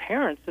concerned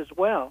parents as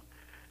well.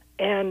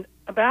 And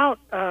about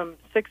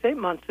 6-8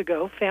 months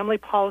ago, Family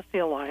Policy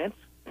Alliance,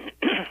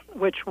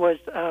 which was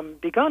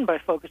begun by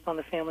Focus on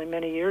the Family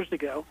many years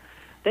ago,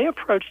 they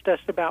approached us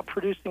about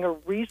producing a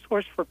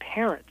resource for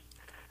parents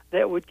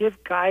that would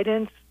give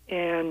guidance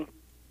and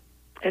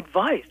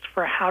advice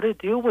for how to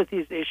deal with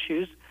these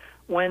issues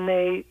when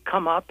they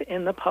come up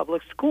in the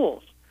public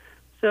schools.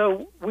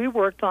 So we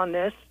worked on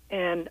this,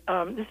 and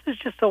this is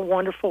just a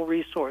wonderful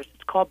resource.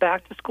 It's called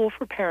Back to School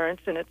for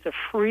Parents, and it's a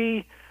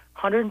free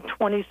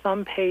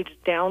 120-some page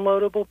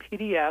downloadable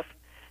PDF,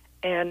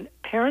 and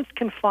parents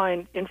can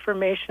find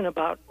information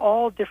about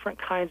all different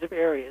kinds of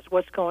areas,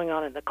 what's going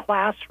on in the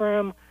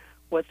classroom,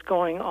 what's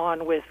going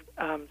on with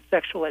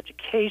sexual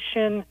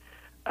education,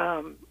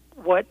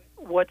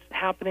 what's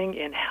happening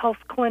in health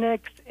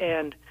clinics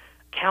and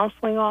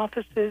counseling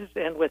offices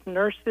and with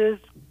nurses,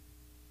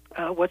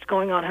 what's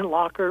going on in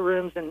locker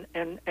rooms and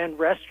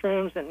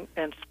restrooms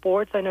and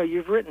sports. I know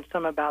you've written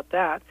some about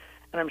that,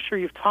 and I'm sure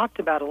you've talked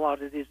about a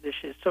lot of these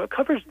issues. So it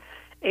covers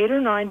 8 or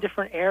 9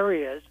 different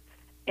areas,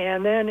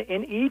 and then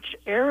in each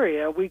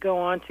area we go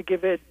on to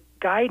give it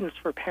guidance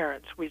for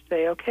parents. We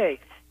say, okay,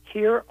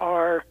 here's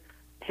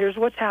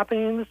what's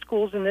happening in the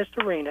schools in this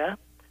arena,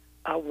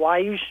 why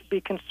you should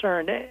be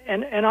concerned.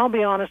 And I'll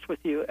be honest with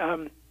you,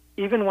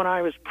 even when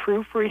I was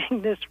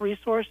proofreading this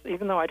resource,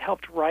 even though I'd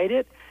helped write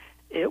it,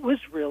 it was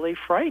really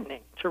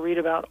frightening to read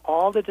about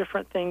all the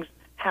different things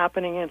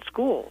happening in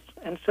schools.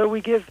 And so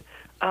we give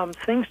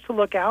things to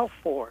look out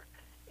for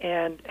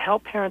and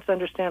help parents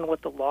understand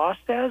what the law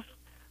says,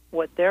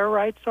 what their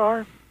rights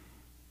are,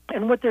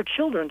 and what their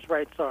children's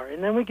rights are.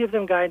 And then we give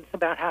them guidance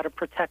about how to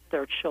protect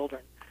their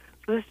children.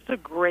 So this is a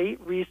great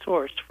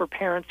resource for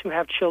parents who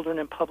have children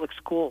in public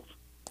schools.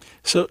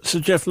 So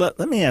Jeff, let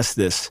me ask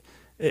this.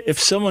 If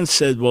someone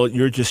said, well,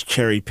 you're just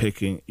cherry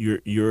picking,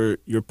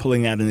 you're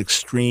pulling out an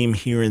extreme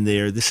here and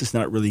there, this is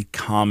not really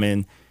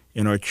common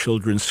in our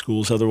children's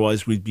schools,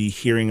 otherwise we'd be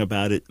hearing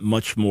about it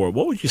much more.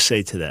 What would you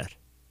say to that?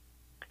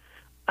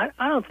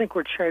 I don't think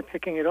we're cherry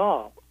picking at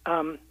all.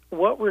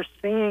 What we're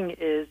seeing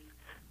is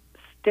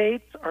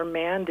states are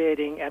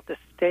mandating at the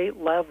state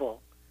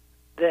level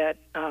that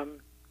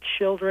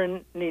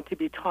children need to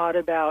be taught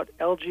about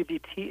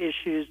LGBT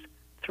issues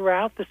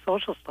throughout the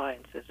social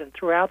sciences and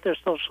throughout their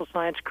social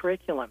science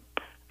curriculum,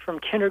 from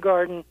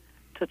kindergarten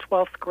to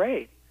 12th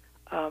grade.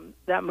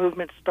 That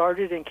movement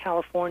started in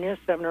California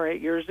 7 or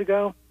 8 years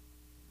ago.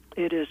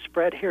 It is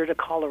spread here to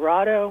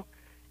Colorado.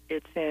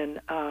 It's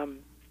in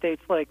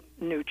states like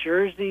New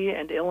Jersey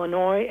and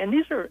Illinois, and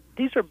these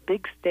are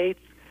big states,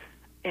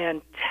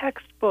 and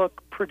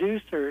textbook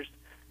producers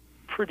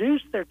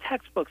produce their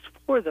textbooks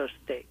for those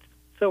states.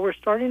 So we're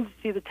starting to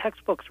see the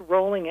textbooks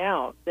rolling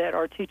out that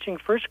are teaching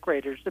first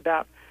graders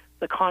about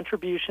the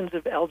contributions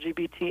of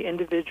LGBT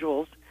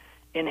individuals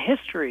in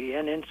history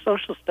and in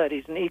social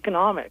studies and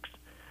economics.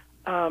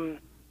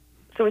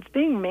 So it's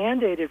being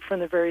mandated from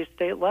the various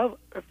state level,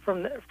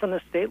 from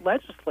the state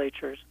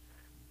legislatures.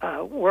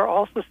 We're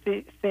also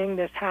seeing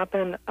this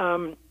happen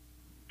on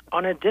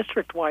a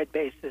district-wide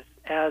basis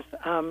as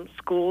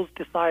schools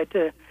decide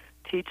to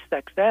teach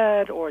sex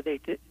ed, or they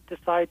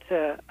decide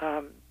to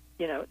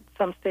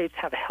some states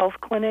have health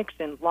clinics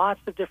in lots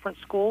of different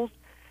schools,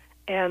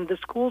 and the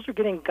schools are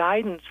getting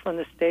guidance from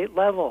the state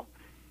level.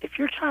 If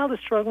your child is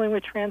struggling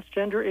with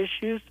transgender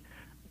issues,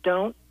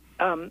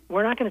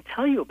 we're not going to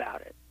tell you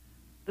about it.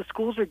 The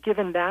schools are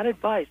given that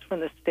advice from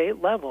the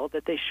state level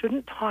that they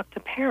shouldn't talk to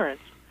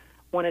parents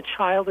when a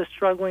child is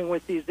struggling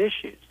with these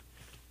issues.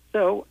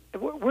 So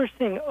we're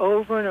seeing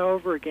over and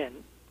over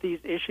again these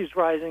issues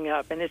rising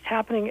up, and it's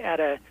happening at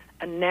a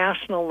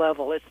national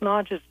level. It's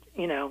not just,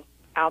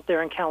 out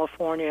there in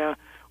California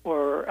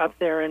or up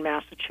there in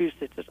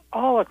Massachusetts. It's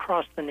all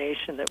across the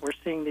nation that we're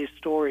seeing these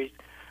stories.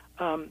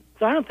 So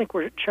I don't think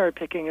we're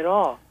cherry-picking at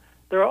all.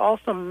 There are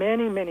also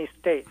many, many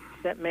states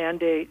that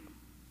mandate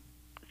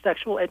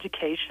sexual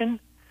education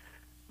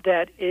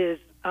that is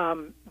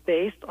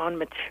based on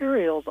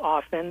materials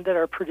often that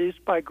are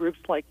produced by groups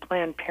like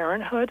Planned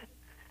Parenthood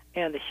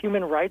and the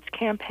Human Rights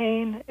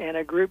Campaign and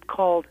a group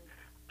called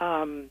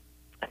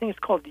I think it's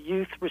called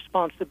Youth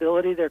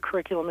Responsibility. Their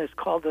curriculum is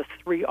called the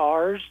 3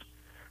 R's,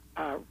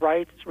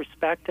 rights,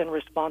 respect, and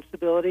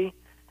responsibility.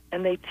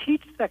 And they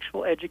teach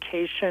sexual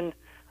education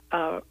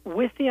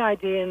with the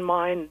idea in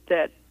mind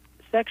that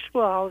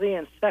sexuality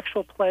and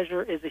sexual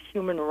pleasure is a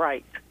human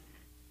right,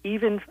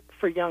 even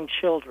for young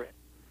children.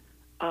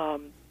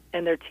 And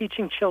they're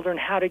teaching children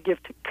how to give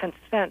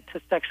consent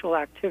to sexual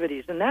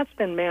activities. And that's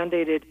been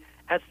mandated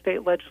at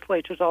state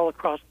legislatures all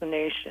across the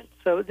nation.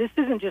 So this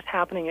isn't just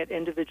happening at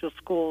individual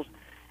schools.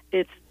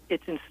 It's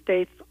in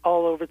states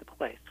all over the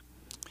place.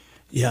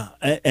 Yeah,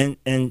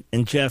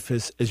 and Jeff,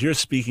 as you're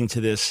speaking to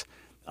this,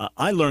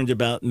 I learned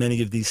about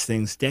many of these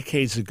things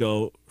decades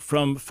ago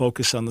from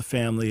Focus on the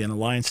Family and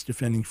Alliance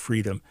Defending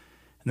Freedom.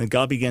 And then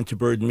God began to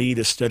burden me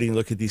to study and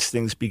look at these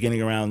things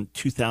beginning around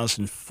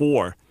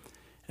 2004.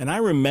 And I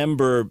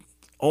remember,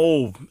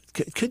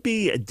 it could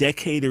be a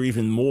decade or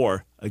even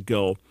more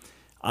ago,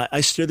 I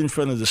stood in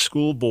front of the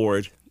school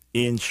board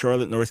in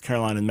Charlotte, North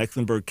Carolina, in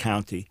Mecklenburg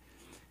County,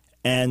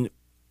 and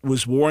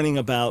was warning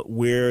about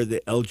where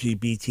the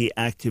LGBT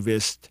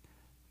activist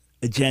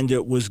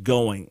agenda was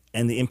going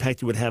and the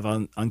impact it would have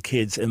on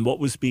kids and what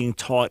was being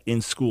taught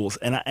in schools.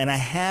 And I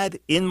had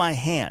in my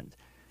hand,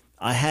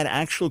 I had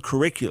actual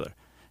curricula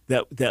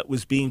that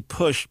was being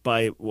pushed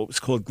by what was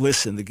called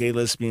GLSEN, the Gay,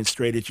 Lesbian,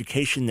 Straight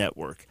Education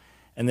Network,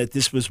 and that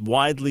this was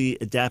widely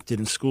adapted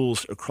in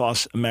schools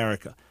across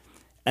America.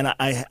 And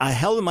I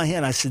held in my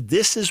hand, I said,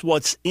 this is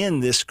what's in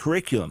this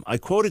curriculum. I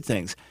quoted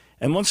things.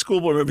 And one school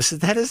board member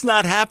said, that is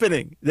not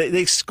happening.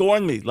 They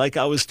scorned me like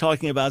I was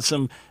talking about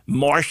some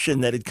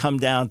Martian that had come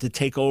down to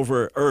take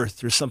over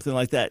Earth or something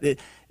like that.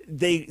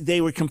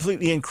 They were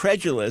completely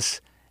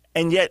incredulous,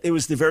 and yet it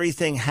was the very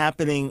thing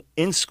happening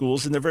in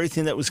schools and the very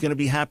thing that was going to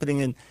be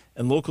happening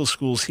in local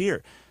schools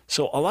here.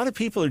 So a lot of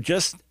people are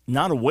just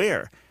not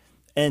aware.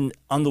 And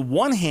on the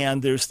one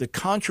hand, there's the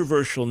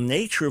controversial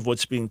nature of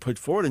what's being put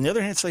forward. On the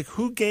other hand, it's like,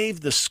 who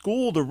gave the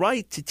school the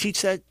right to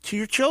teach that to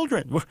your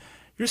children?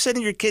 You're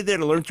sending your kid there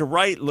to learn to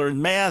write,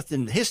 learn math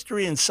and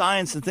history and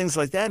science and things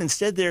like that.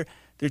 Instead, they're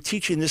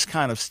teaching this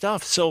kind of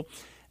stuff. So,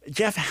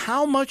 Jeff,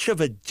 how much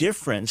of a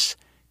difference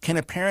can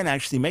a parent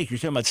actually make? You're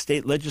talking about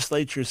state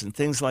legislatures and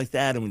things like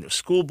that, and when the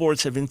school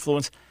boards have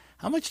influence.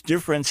 How much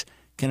difference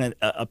can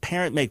a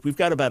parent make? We've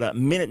got about a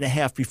minute and a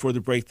half before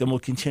the break, then we'll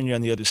continue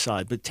on the other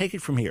side. But take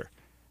it from here.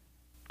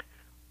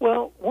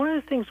 Well, one of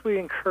the things we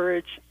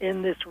encourage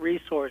in this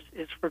resource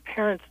is for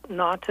parents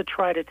not to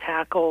try to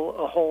tackle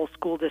a whole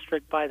school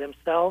district by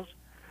themselves,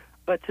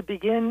 but to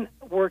begin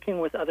working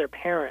with other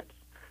parents.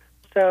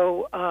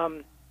 So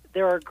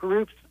there are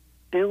groups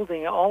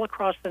building all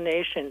across the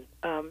nation.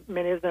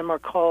 Many of them are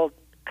called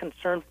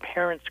Concerned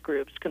Parents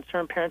groups,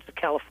 Concerned Parents of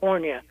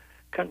California,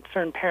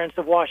 Concerned Parents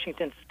of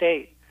Washington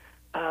State.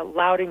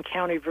 Loudoun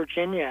County,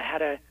 Virginia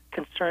had a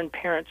Concerned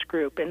Parents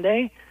group, and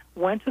they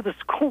went to the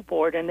school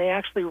board and they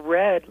actually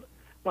read,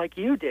 like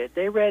you did,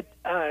 they read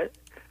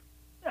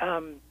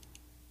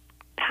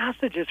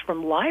passages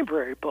from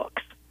library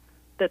books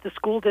that the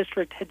school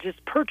district had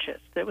just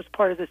purchased that was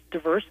part of this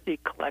diversity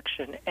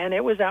collection, and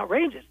it was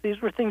outrageous. These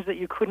were things that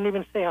you couldn't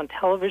even say on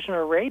television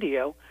or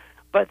radio,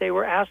 but they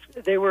were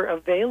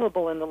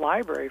available in the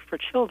library for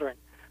children.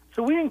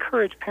 So we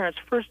encourage parents,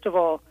 first of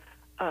all,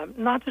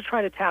 not to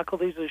try to tackle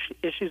these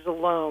issues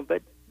alone,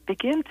 but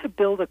begin to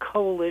build a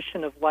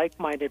coalition of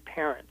like-minded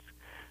parents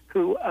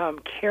who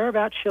care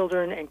about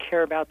children and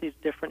care about these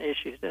different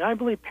issues. And I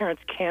believe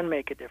parents can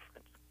make a difference.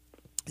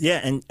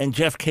 Yeah, and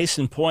Jeff, case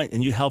in point,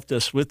 and you helped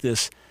us with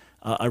this.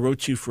 I wrote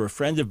to you for a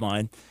friend of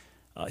mine.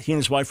 He and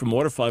his wife were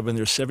mortified when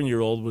their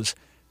 7-year-old was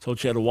told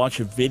she had to watch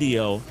a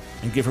video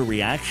and give her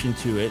reaction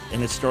to it.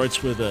 And it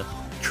starts with a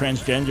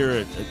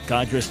transgender, a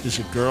guy dressed as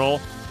a girl,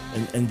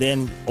 and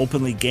then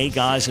openly gay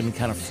guys, I mean,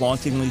 kind of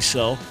flauntingly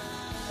so.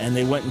 And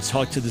they went and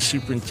talked to the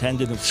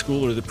superintendent of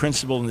school or the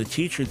principal and the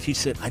teacher. And he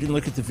said, I didn't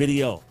look at the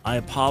video. I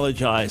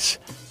apologize.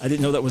 I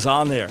didn't know that was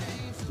on there.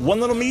 One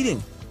little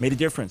meeting made a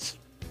difference.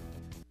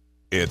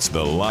 It's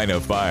The Line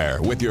of Fire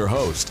with your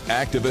host,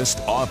 activist,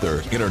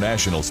 author,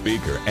 international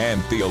speaker,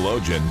 and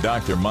theologian,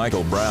 Dr.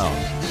 Michael Brown.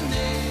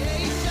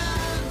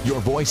 Your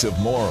voice of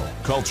moral,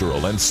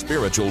 cultural, and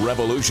spiritual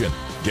revolution.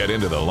 Get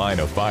into The Line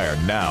of Fire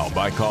now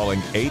by calling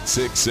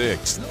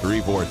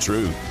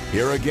 866-34-TRUTH.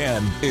 Here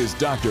again is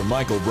Dr.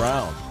 Michael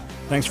Brown.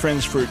 Thanks,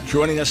 friends, for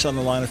joining us on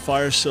The Line of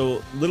Fire.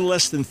 So a little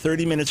less than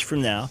 30 minutes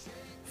from now,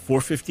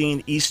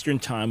 4:15 Eastern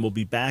Time, we'll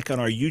be back on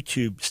our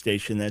YouTube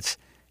station. That's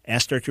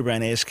Ask Dr.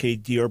 Brown,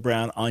 AskDr.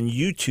 Brown on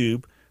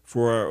YouTube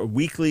for our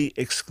weekly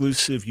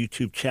exclusive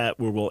YouTube chat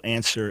where we'll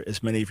answer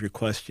as many of your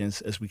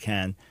questions as we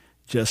can,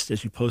 just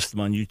as you post them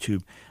on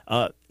YouTube.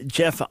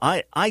 Jeff,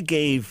 I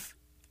gave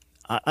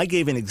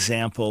an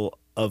example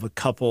of a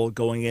couple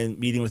going in,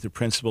 meeting with the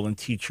principal and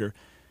teacher.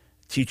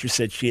 Teacher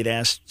said she had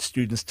asked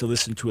students to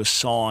listen to a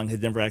song,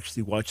 had never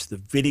actually watched the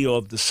video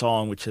of the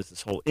song, which has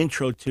this whole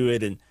intro to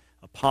it, and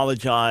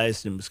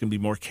apologized and was going to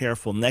be more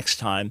careful next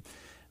time.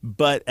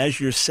 But as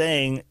you're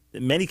saying,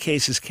 many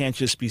cases can't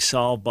just be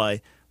solved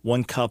by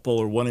one couple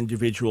or one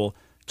individual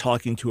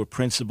talking to a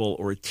principal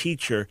or a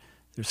teacher.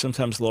 There's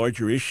sometimes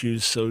larger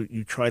issues, so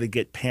you try to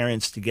get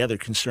parents together,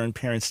 concerned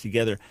parents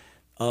together.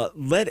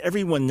 Let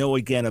everyone know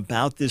again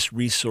about this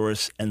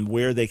resource and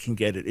where they can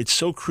get it. It's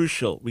so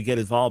crucial we get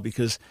involved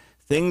because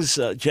things,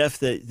 Jeff,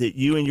 that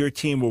you and your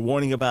team were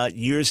warning about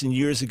years and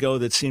years ago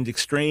that seemed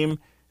extreme,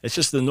 it's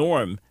just the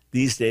norm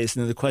these days.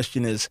 And then the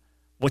question is,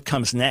 what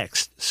comes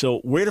next? So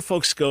where do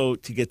folks go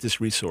to get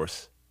this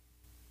resource?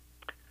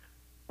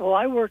 Well,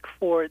 I work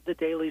for the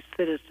Daily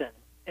Citizen,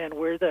 and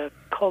we're the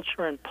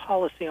culture and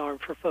policy arm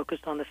for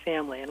Focused on the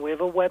Family. And we have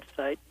a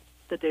website,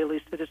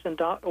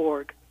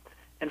 thedailycitizen.org.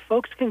 And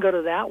folks can go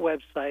to that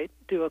website,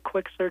 do a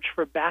quick search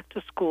for Back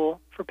to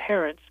School for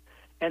Parents,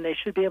 and they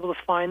should be able to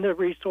find the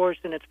resource,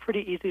 and it's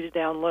pretty easy to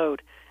download.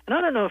 And I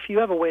don't know if you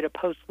have a way to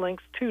post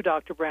links to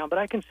Dr. Brown, but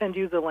I can send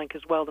you the link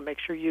as well to make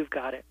sure you've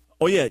got it.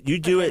 Oh, yeah, you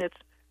do it.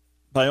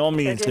 By all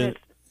means,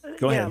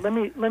 go ahead. Let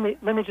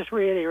me just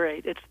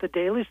reiterate. It's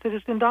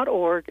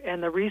thedailycitizen.org,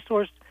 and the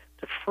resource,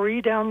 it's a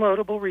free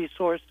downloadable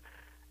resource.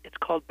 It's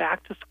called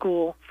Back to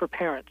School for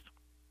Parents.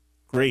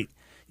 Great.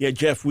 Yeah,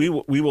 Jeff, we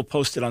will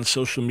post it on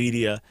social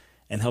media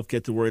and help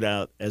get the word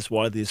out as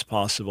widely as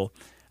possible.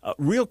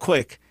 Real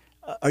quick,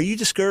 are you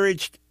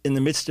discouraged in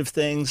the midst of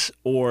things,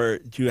 or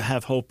do you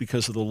have hope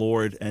because of the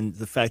Lord and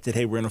the fact that,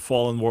 hey, we're in a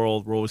fallen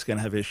world, we're always going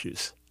to have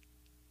issues?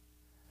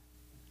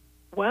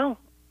 Well,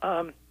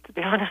 to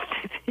be honest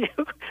with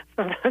you,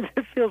 sometimes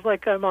it feels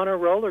like I'm on a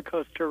roller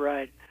coaster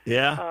ride.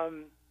 Yeah.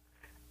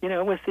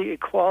 With the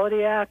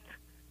Equality Act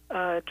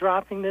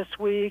dropping this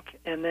week,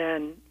 and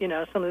then,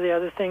 some of the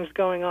other things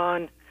going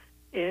on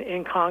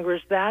in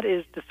Congress, that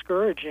is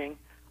discouraging.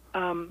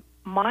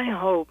 My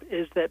hope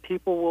is that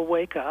people will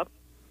wake up.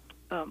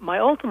 My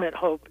ultimate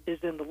hope is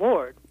in the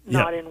Lord,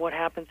 not in what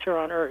happens here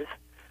on earth.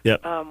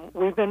 Yep.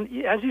 We've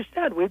been, as you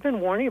said, we've been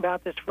warning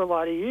about this for a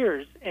lot of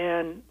years,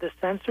 and the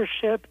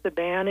censorship, the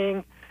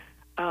banning,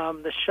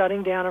 the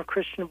shutting down of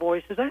Christian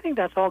voices, I think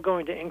that's all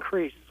going to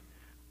increase.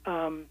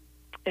 And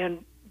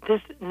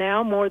this,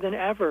 now more than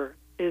ever,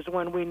 is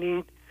when we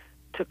need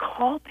to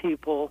call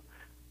people.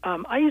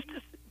 I used to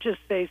just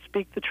say,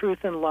 speak the truth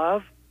in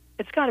love.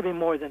 It's got to be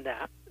more than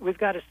that. We've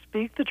got to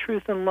speak the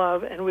truth in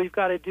love, and we've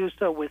got to do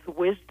so with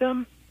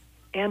wisdom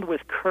and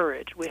with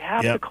courage. We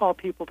have to call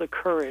people to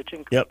courage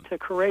and to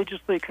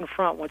courageously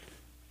confront what's...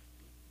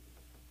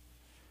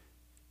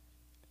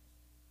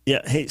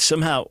 Yeah, hey,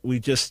 somehow we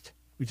just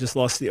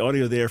lost the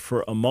audio there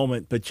for a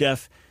moment. But,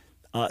 Jeff,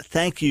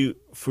 thank you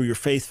for your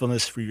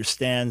faithfulness, for your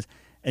stand.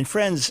 And,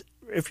 friends,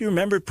 if you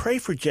remember, pray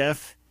for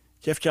Jeff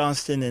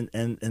Johnston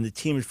and the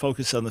team at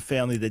Focus on the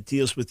Family that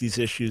deals with these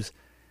issues.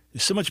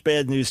 There's so much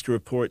bad news to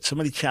report, so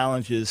many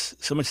challenges,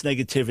 so much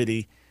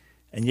negativity,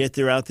 and yet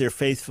they're out there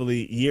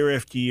faithfully year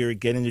after year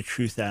getting the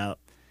truth out,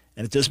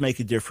 and it does make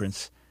a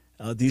difference.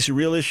 These are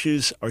real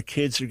issues. Our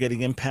kids are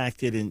getting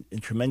impacted in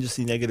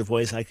tremendously negative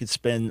ways. I could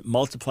spend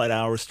multiplied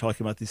hours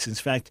talking about these things.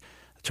 In fact,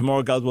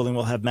 tomorrow, God willing,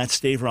 we'll have Matt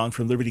Staver on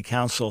from Liberty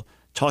Counsel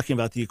talking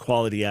about the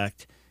Equality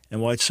Act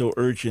and why it's so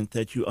urgent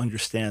that you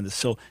understand this.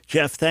 So,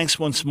 Jeff, thanks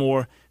once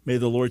more. May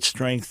the Lord's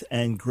strength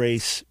and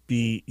grace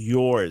be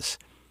yours.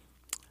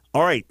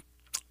 All right.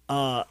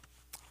 I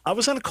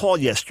was on a call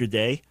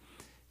yesterday,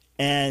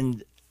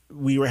 and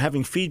we were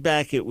having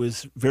feedback. It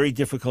was very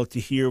difficult to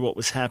hear what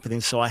was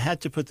happening, so I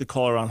had to put the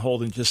caller on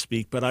hold and just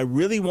speak, but I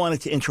really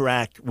wanted to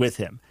interact with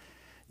him.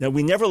 Now,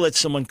 we never let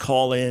someone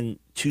call in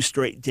 2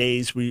 straight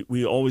days.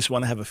 We always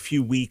want to have a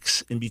few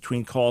weeks in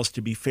between calls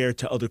to be fair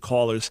to other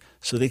callers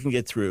so they can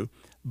get through.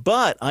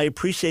 But I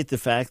appreciate the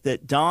fact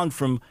that Don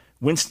from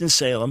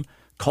Winston-Salem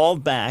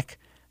called back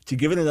to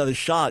give it another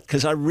shot,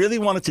 because I really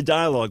wanted to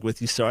dialogue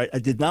with you, sir. I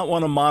did not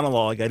want a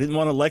monologue. I didn't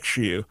want to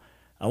lecture you.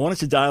 I wanted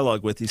to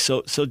dialogue with you.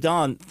 So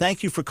Don,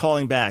 thank you for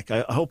calling back.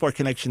 I hope our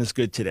connection is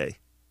good today.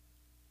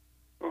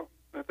 Well,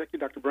 thank you,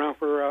 Dr. Brown,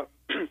 for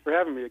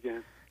having me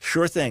again.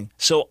 Sure thing.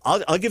 So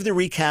I'll give the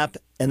recap,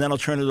 and then I'll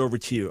turn it over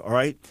to you, all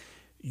right?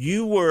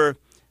 You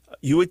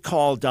had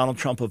called Donald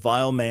Trump a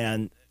vile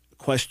man,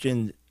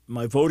 questioned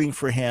my voting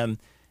for him,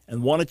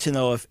 and wanted to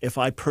know if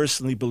I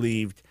personally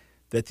believed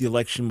that the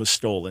election was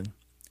stolen.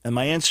 And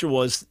my answer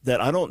was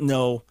that I don't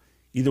know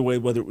either way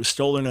whether it was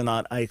stolen or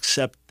not. I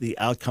accept the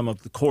outcome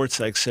of the courts.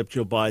 I accept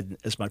Joe Biden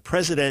as my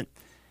president.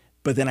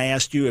 But then I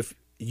asked you if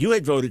you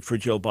had voted for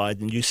Joe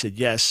Biden. You said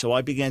yes. So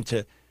I began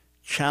to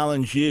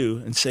challenge you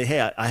and say,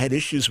 hey, I had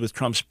issues with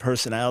Trump's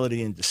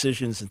personality and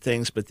decisions and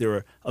things, but there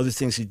are other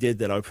things he did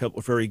that I felt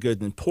were very good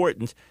and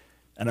important.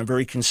 And I'm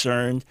very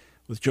concerned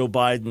with Joe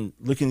Biden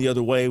looking the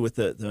other way with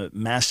the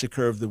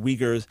massacre of the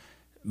Uyghurs,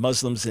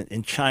 Muslims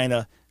in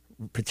China,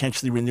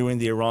 potentially renewing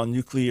the Iran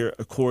nuclear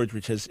accord,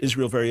 which has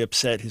Israel very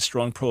upset, his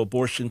strong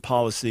pro-abortion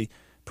policy,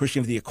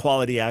 pushing for the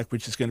Equality Act,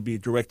 which is going to be a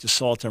direct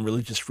assault on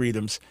religious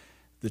freedoms,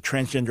 the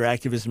transgender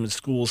activism in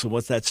schools and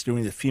what that's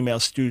doing to female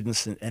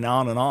students, and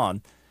on and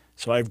on.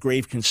 So I have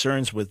grave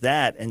concerns with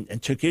that,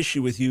 and took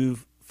issue with you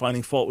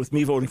finding fault with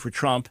me voting for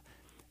Trump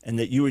and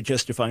that you were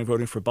justifying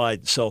voting for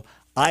Biden. So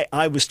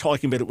I was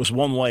talking, but it was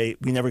one way.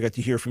 We never got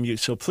to hear from you.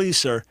 So please,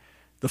 sir,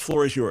 the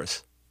floor is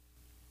yours.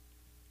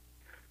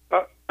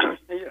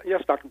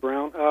 Yes, Dr.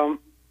 Brown,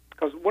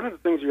 because one of the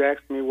things you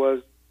asked me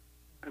was,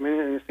 and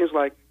it seems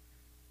like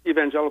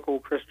evangelical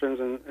Christians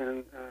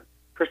and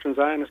Christian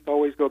Zionists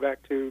always go back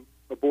to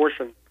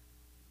abortion.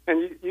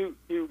 And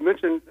you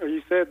mentioned, or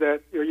you said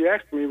that, or you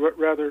asked me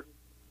rather,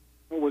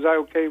 was I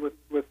okay with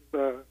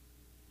Joe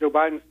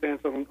Biden's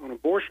stance on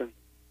abortion?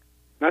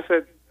 And I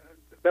said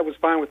that was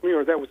fine with me,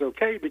 or that was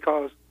okay,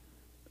 because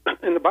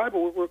in the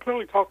Bible we're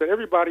clearly taught that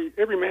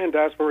every man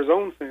dies for his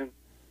own sin.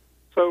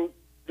 So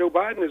Joe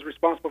Biden is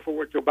responsible for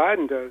what Joe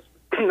Biden does,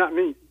 not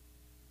me.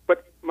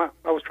 But what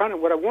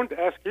I wanted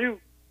to ask you,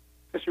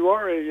 since you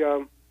are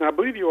and I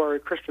believe you are a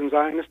Christian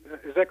Zionist,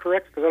 is that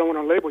correct? Because I don't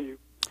want to label you.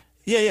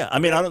 Yeah. I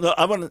mean, I don't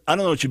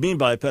know what you mean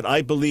by it, but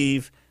I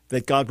believe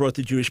that God brought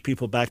the Jewish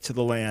people back to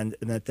the land,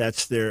 and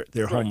that's their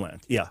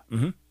homeland. Yeah.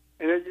 Mm-hmm.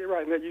 And you're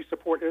right, and that you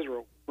support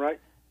Israel, right?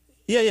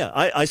 Yeah.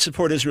 I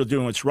support Israel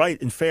doing what's right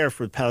and fair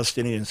for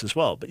Palestinians as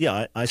well. But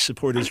yeah, I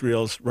support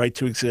Israel's right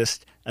to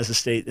exist as a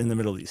state in the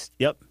Middle East.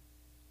 Yep.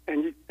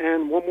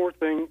 And one more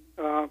thing,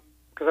 because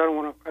I don't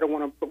want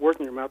to put words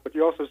in your mouth, but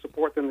you also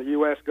support the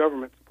U.S.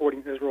 government supporting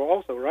Israel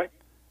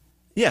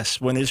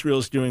Yes, when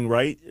Israel's doing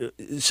right.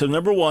 So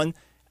number one,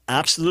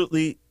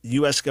 absolutely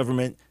U.S.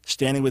 government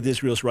standing with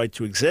Israel's right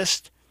to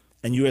exist,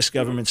 and U.S.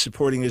 government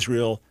supporting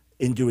Israel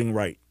in doing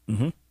right.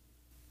 Mm-hmm.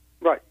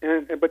 Right,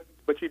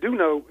 but you do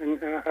know, and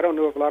I don't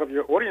know if a lot of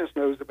your audience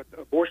knows, but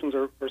abortions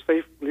are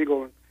safe,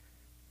 legal,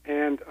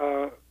 and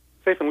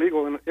safe and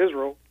legal in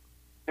Israel.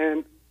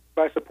 And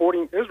by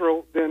supporting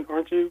Israel, then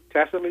aren't you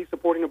tacitly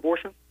supporting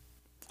abortion?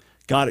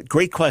 Got it.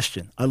 Great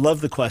question. I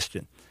love the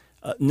question.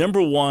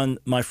 Number one,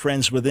 my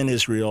friends within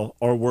Israel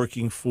are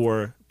working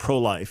for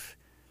pro-life.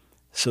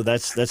 So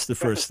that's the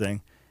first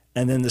thing.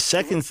 And then the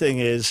second thing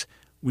is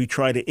we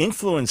try to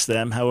influence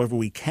them however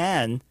we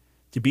can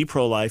to be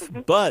pro-life,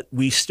 but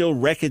we still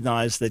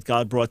recognize that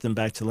God brought them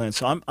back to the land.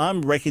 So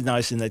I'm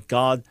recognizing that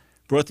God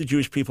brought the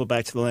Jewish people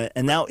back to the land,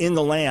 and now in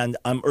the land,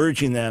 I'm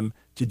urging them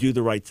to do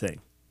the right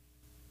thing.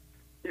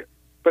 Yeah,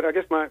 but I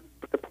guess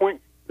the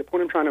point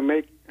I'm trying to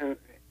make, and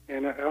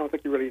I don't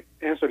think you really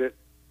answered it,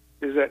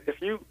 is that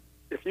if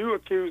you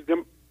accuse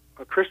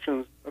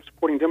Christians of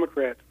supporting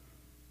Democrats,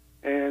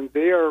 and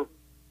they are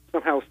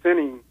somehow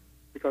sinning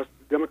because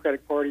the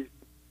Democratic Party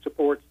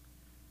supports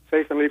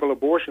safe and legal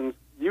abortions,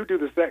 you do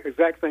the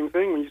exact same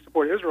thing when you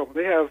support Israel.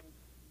 They have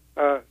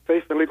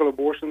safe and legal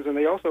abortions, and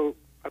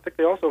I think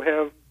they also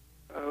have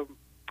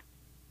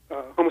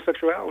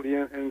homosexuality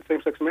and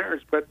same-sex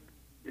marriage. But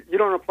you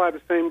don't apply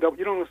the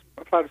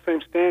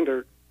same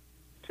standard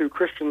to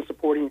Christians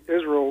supporting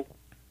Israel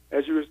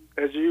as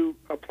you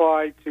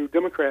apply to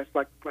Democrats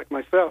like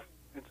myself,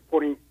 and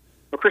supporting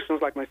Christians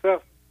like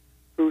myself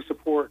who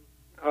support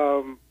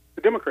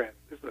the Democrats.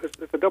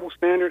 It's a double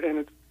standard,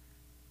 and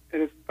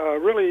it's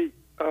really.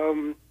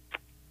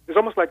 It's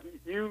almost like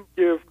you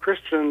give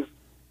Christians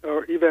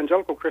or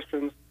evangelical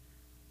Christians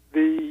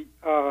the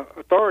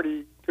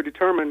authority to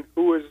determine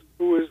who is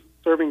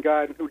serving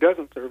God and who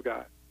doesn't serve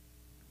God.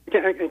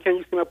 Can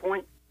you see my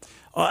point?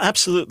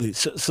 Absolutely.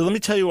 So let me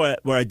tell you where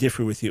I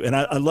differ with you. And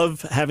I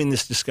love having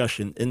this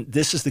discussion. And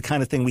this is the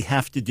kind of thing we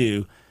have to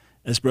do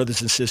as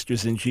brothers and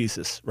sisters in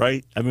Jesus,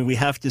 right? I mean, we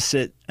have to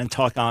sit and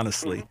talk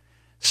honestly. Mm-hmm.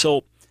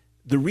 So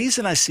the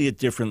reason I see it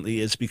differently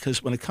is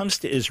because when it comes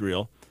to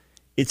Israel,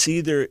 it's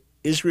either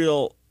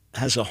Israel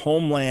has a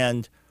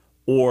homeland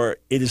or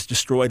it is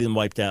destroyed and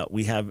wiped out.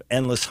 We have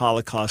endless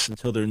holocausts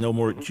until there are no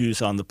more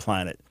Jews on the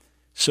planet.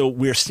 So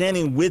we're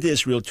standing with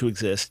Israel to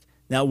exist.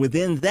 Now,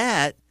 within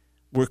that,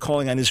 we're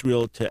calling on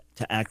Israel to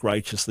act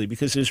righteously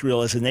because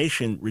Israel as a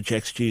nation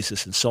rejects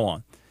Jesus and so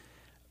on.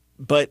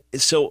 But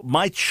so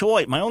my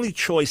only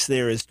choice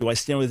there is, do I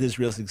stand with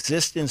Israel's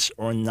existence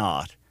or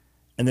not?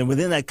 And then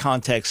within that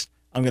context,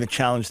 I'm going to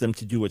challenge them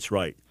to do what's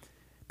right.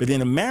 But in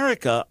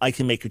America, I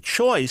can make a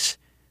choice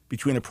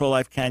between a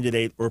pro-life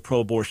candidate or a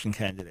pro-abortion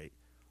candidate,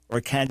 or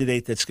a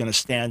candidate that's going to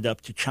stand up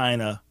to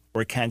China,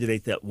 or a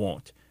candidate that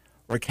won't,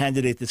 or a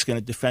candidate that's going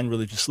to defend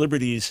religious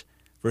liberties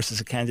versus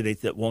a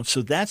candidate that won't.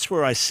 So that's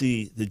where I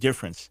see the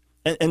difference.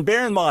 And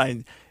bear in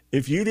mind,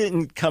 if you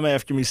didn't come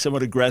after me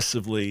somewhat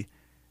aggressively,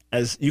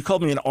 as you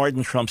called me an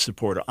ardent Trump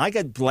supporter, I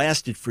got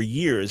blasted for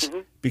years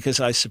because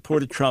I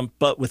supported Trump,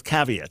 but with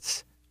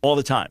caveats all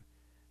the time.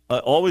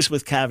 Always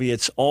with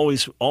caveats,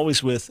 always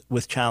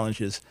with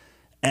challenges.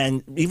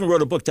 And even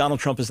wrote a book, Donald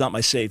Trump is Not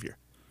My Savior.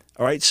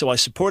 All right, so I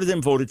supported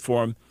him, voted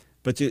for him.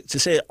 But to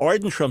say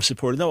ardent Trump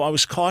supporter, no, I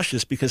was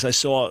cautious because I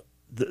saw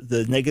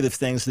the negative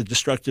things, the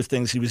destructive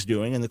things he was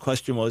doing. And the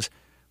question was,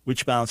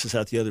 which balances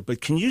out the other? But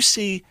can you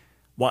see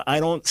why I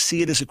don't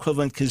see it as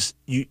equivalent? Because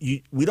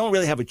we don't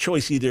really have a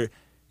choice. Either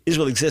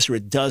Israel exists or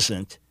it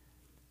doesn't.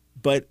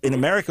 But in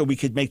America, we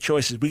could make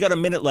choices. We got a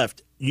minute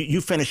left.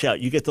 You finish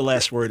out. You get the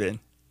last word in.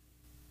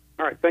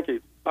 All right, thank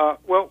you.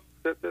 Well,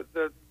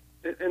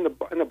 in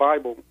the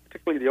Bible,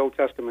 particularly the Old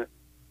Testament,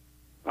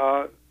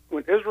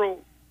 when Israel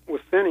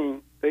was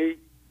sinning, they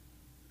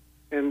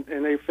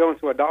fell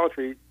into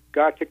idolatry.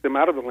 God kicked them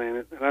out of the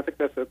land, and I think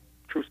that's a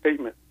true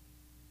statement.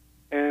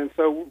 And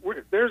so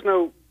there's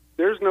no,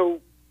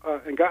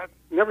 and God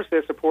never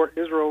said support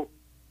Israel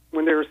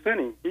when they were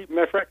sinning.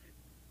 Matter of fact,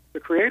 the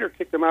Creator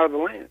kicked them out of the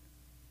land.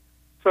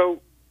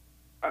 So,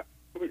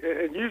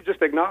 and you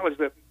just acknowledged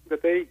that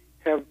they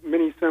have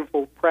many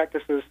sinful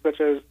practices,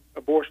 such as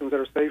abortions that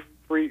are safe,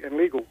 free, and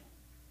legal.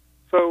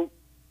 So,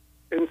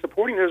 in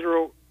supporting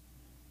Israel,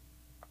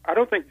 I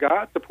don't think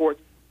God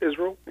supports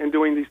Israel in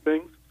doing these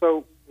things.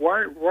 So,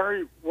 why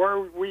are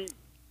we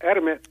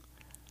adamant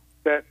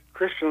that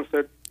Christians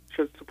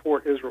should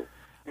support Israel?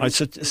 All right,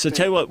 so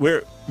tell you what,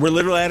 we're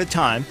literally out of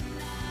time,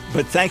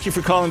 but thank you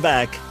for calling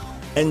back.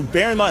 And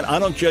bear in mind, I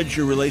don't judge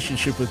your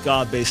relationship with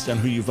God based on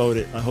who you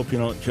voted. I hope you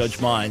don't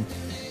judge mine.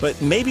 But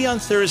maybe on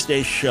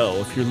Thursday's show,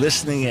 if you're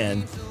listening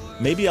in,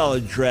 maybe I'll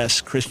address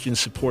Christian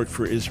support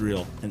for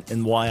Israel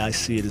and why I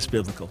see it as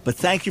biblical. But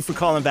thank you for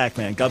calling back,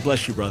 man. God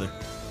bless you, brother.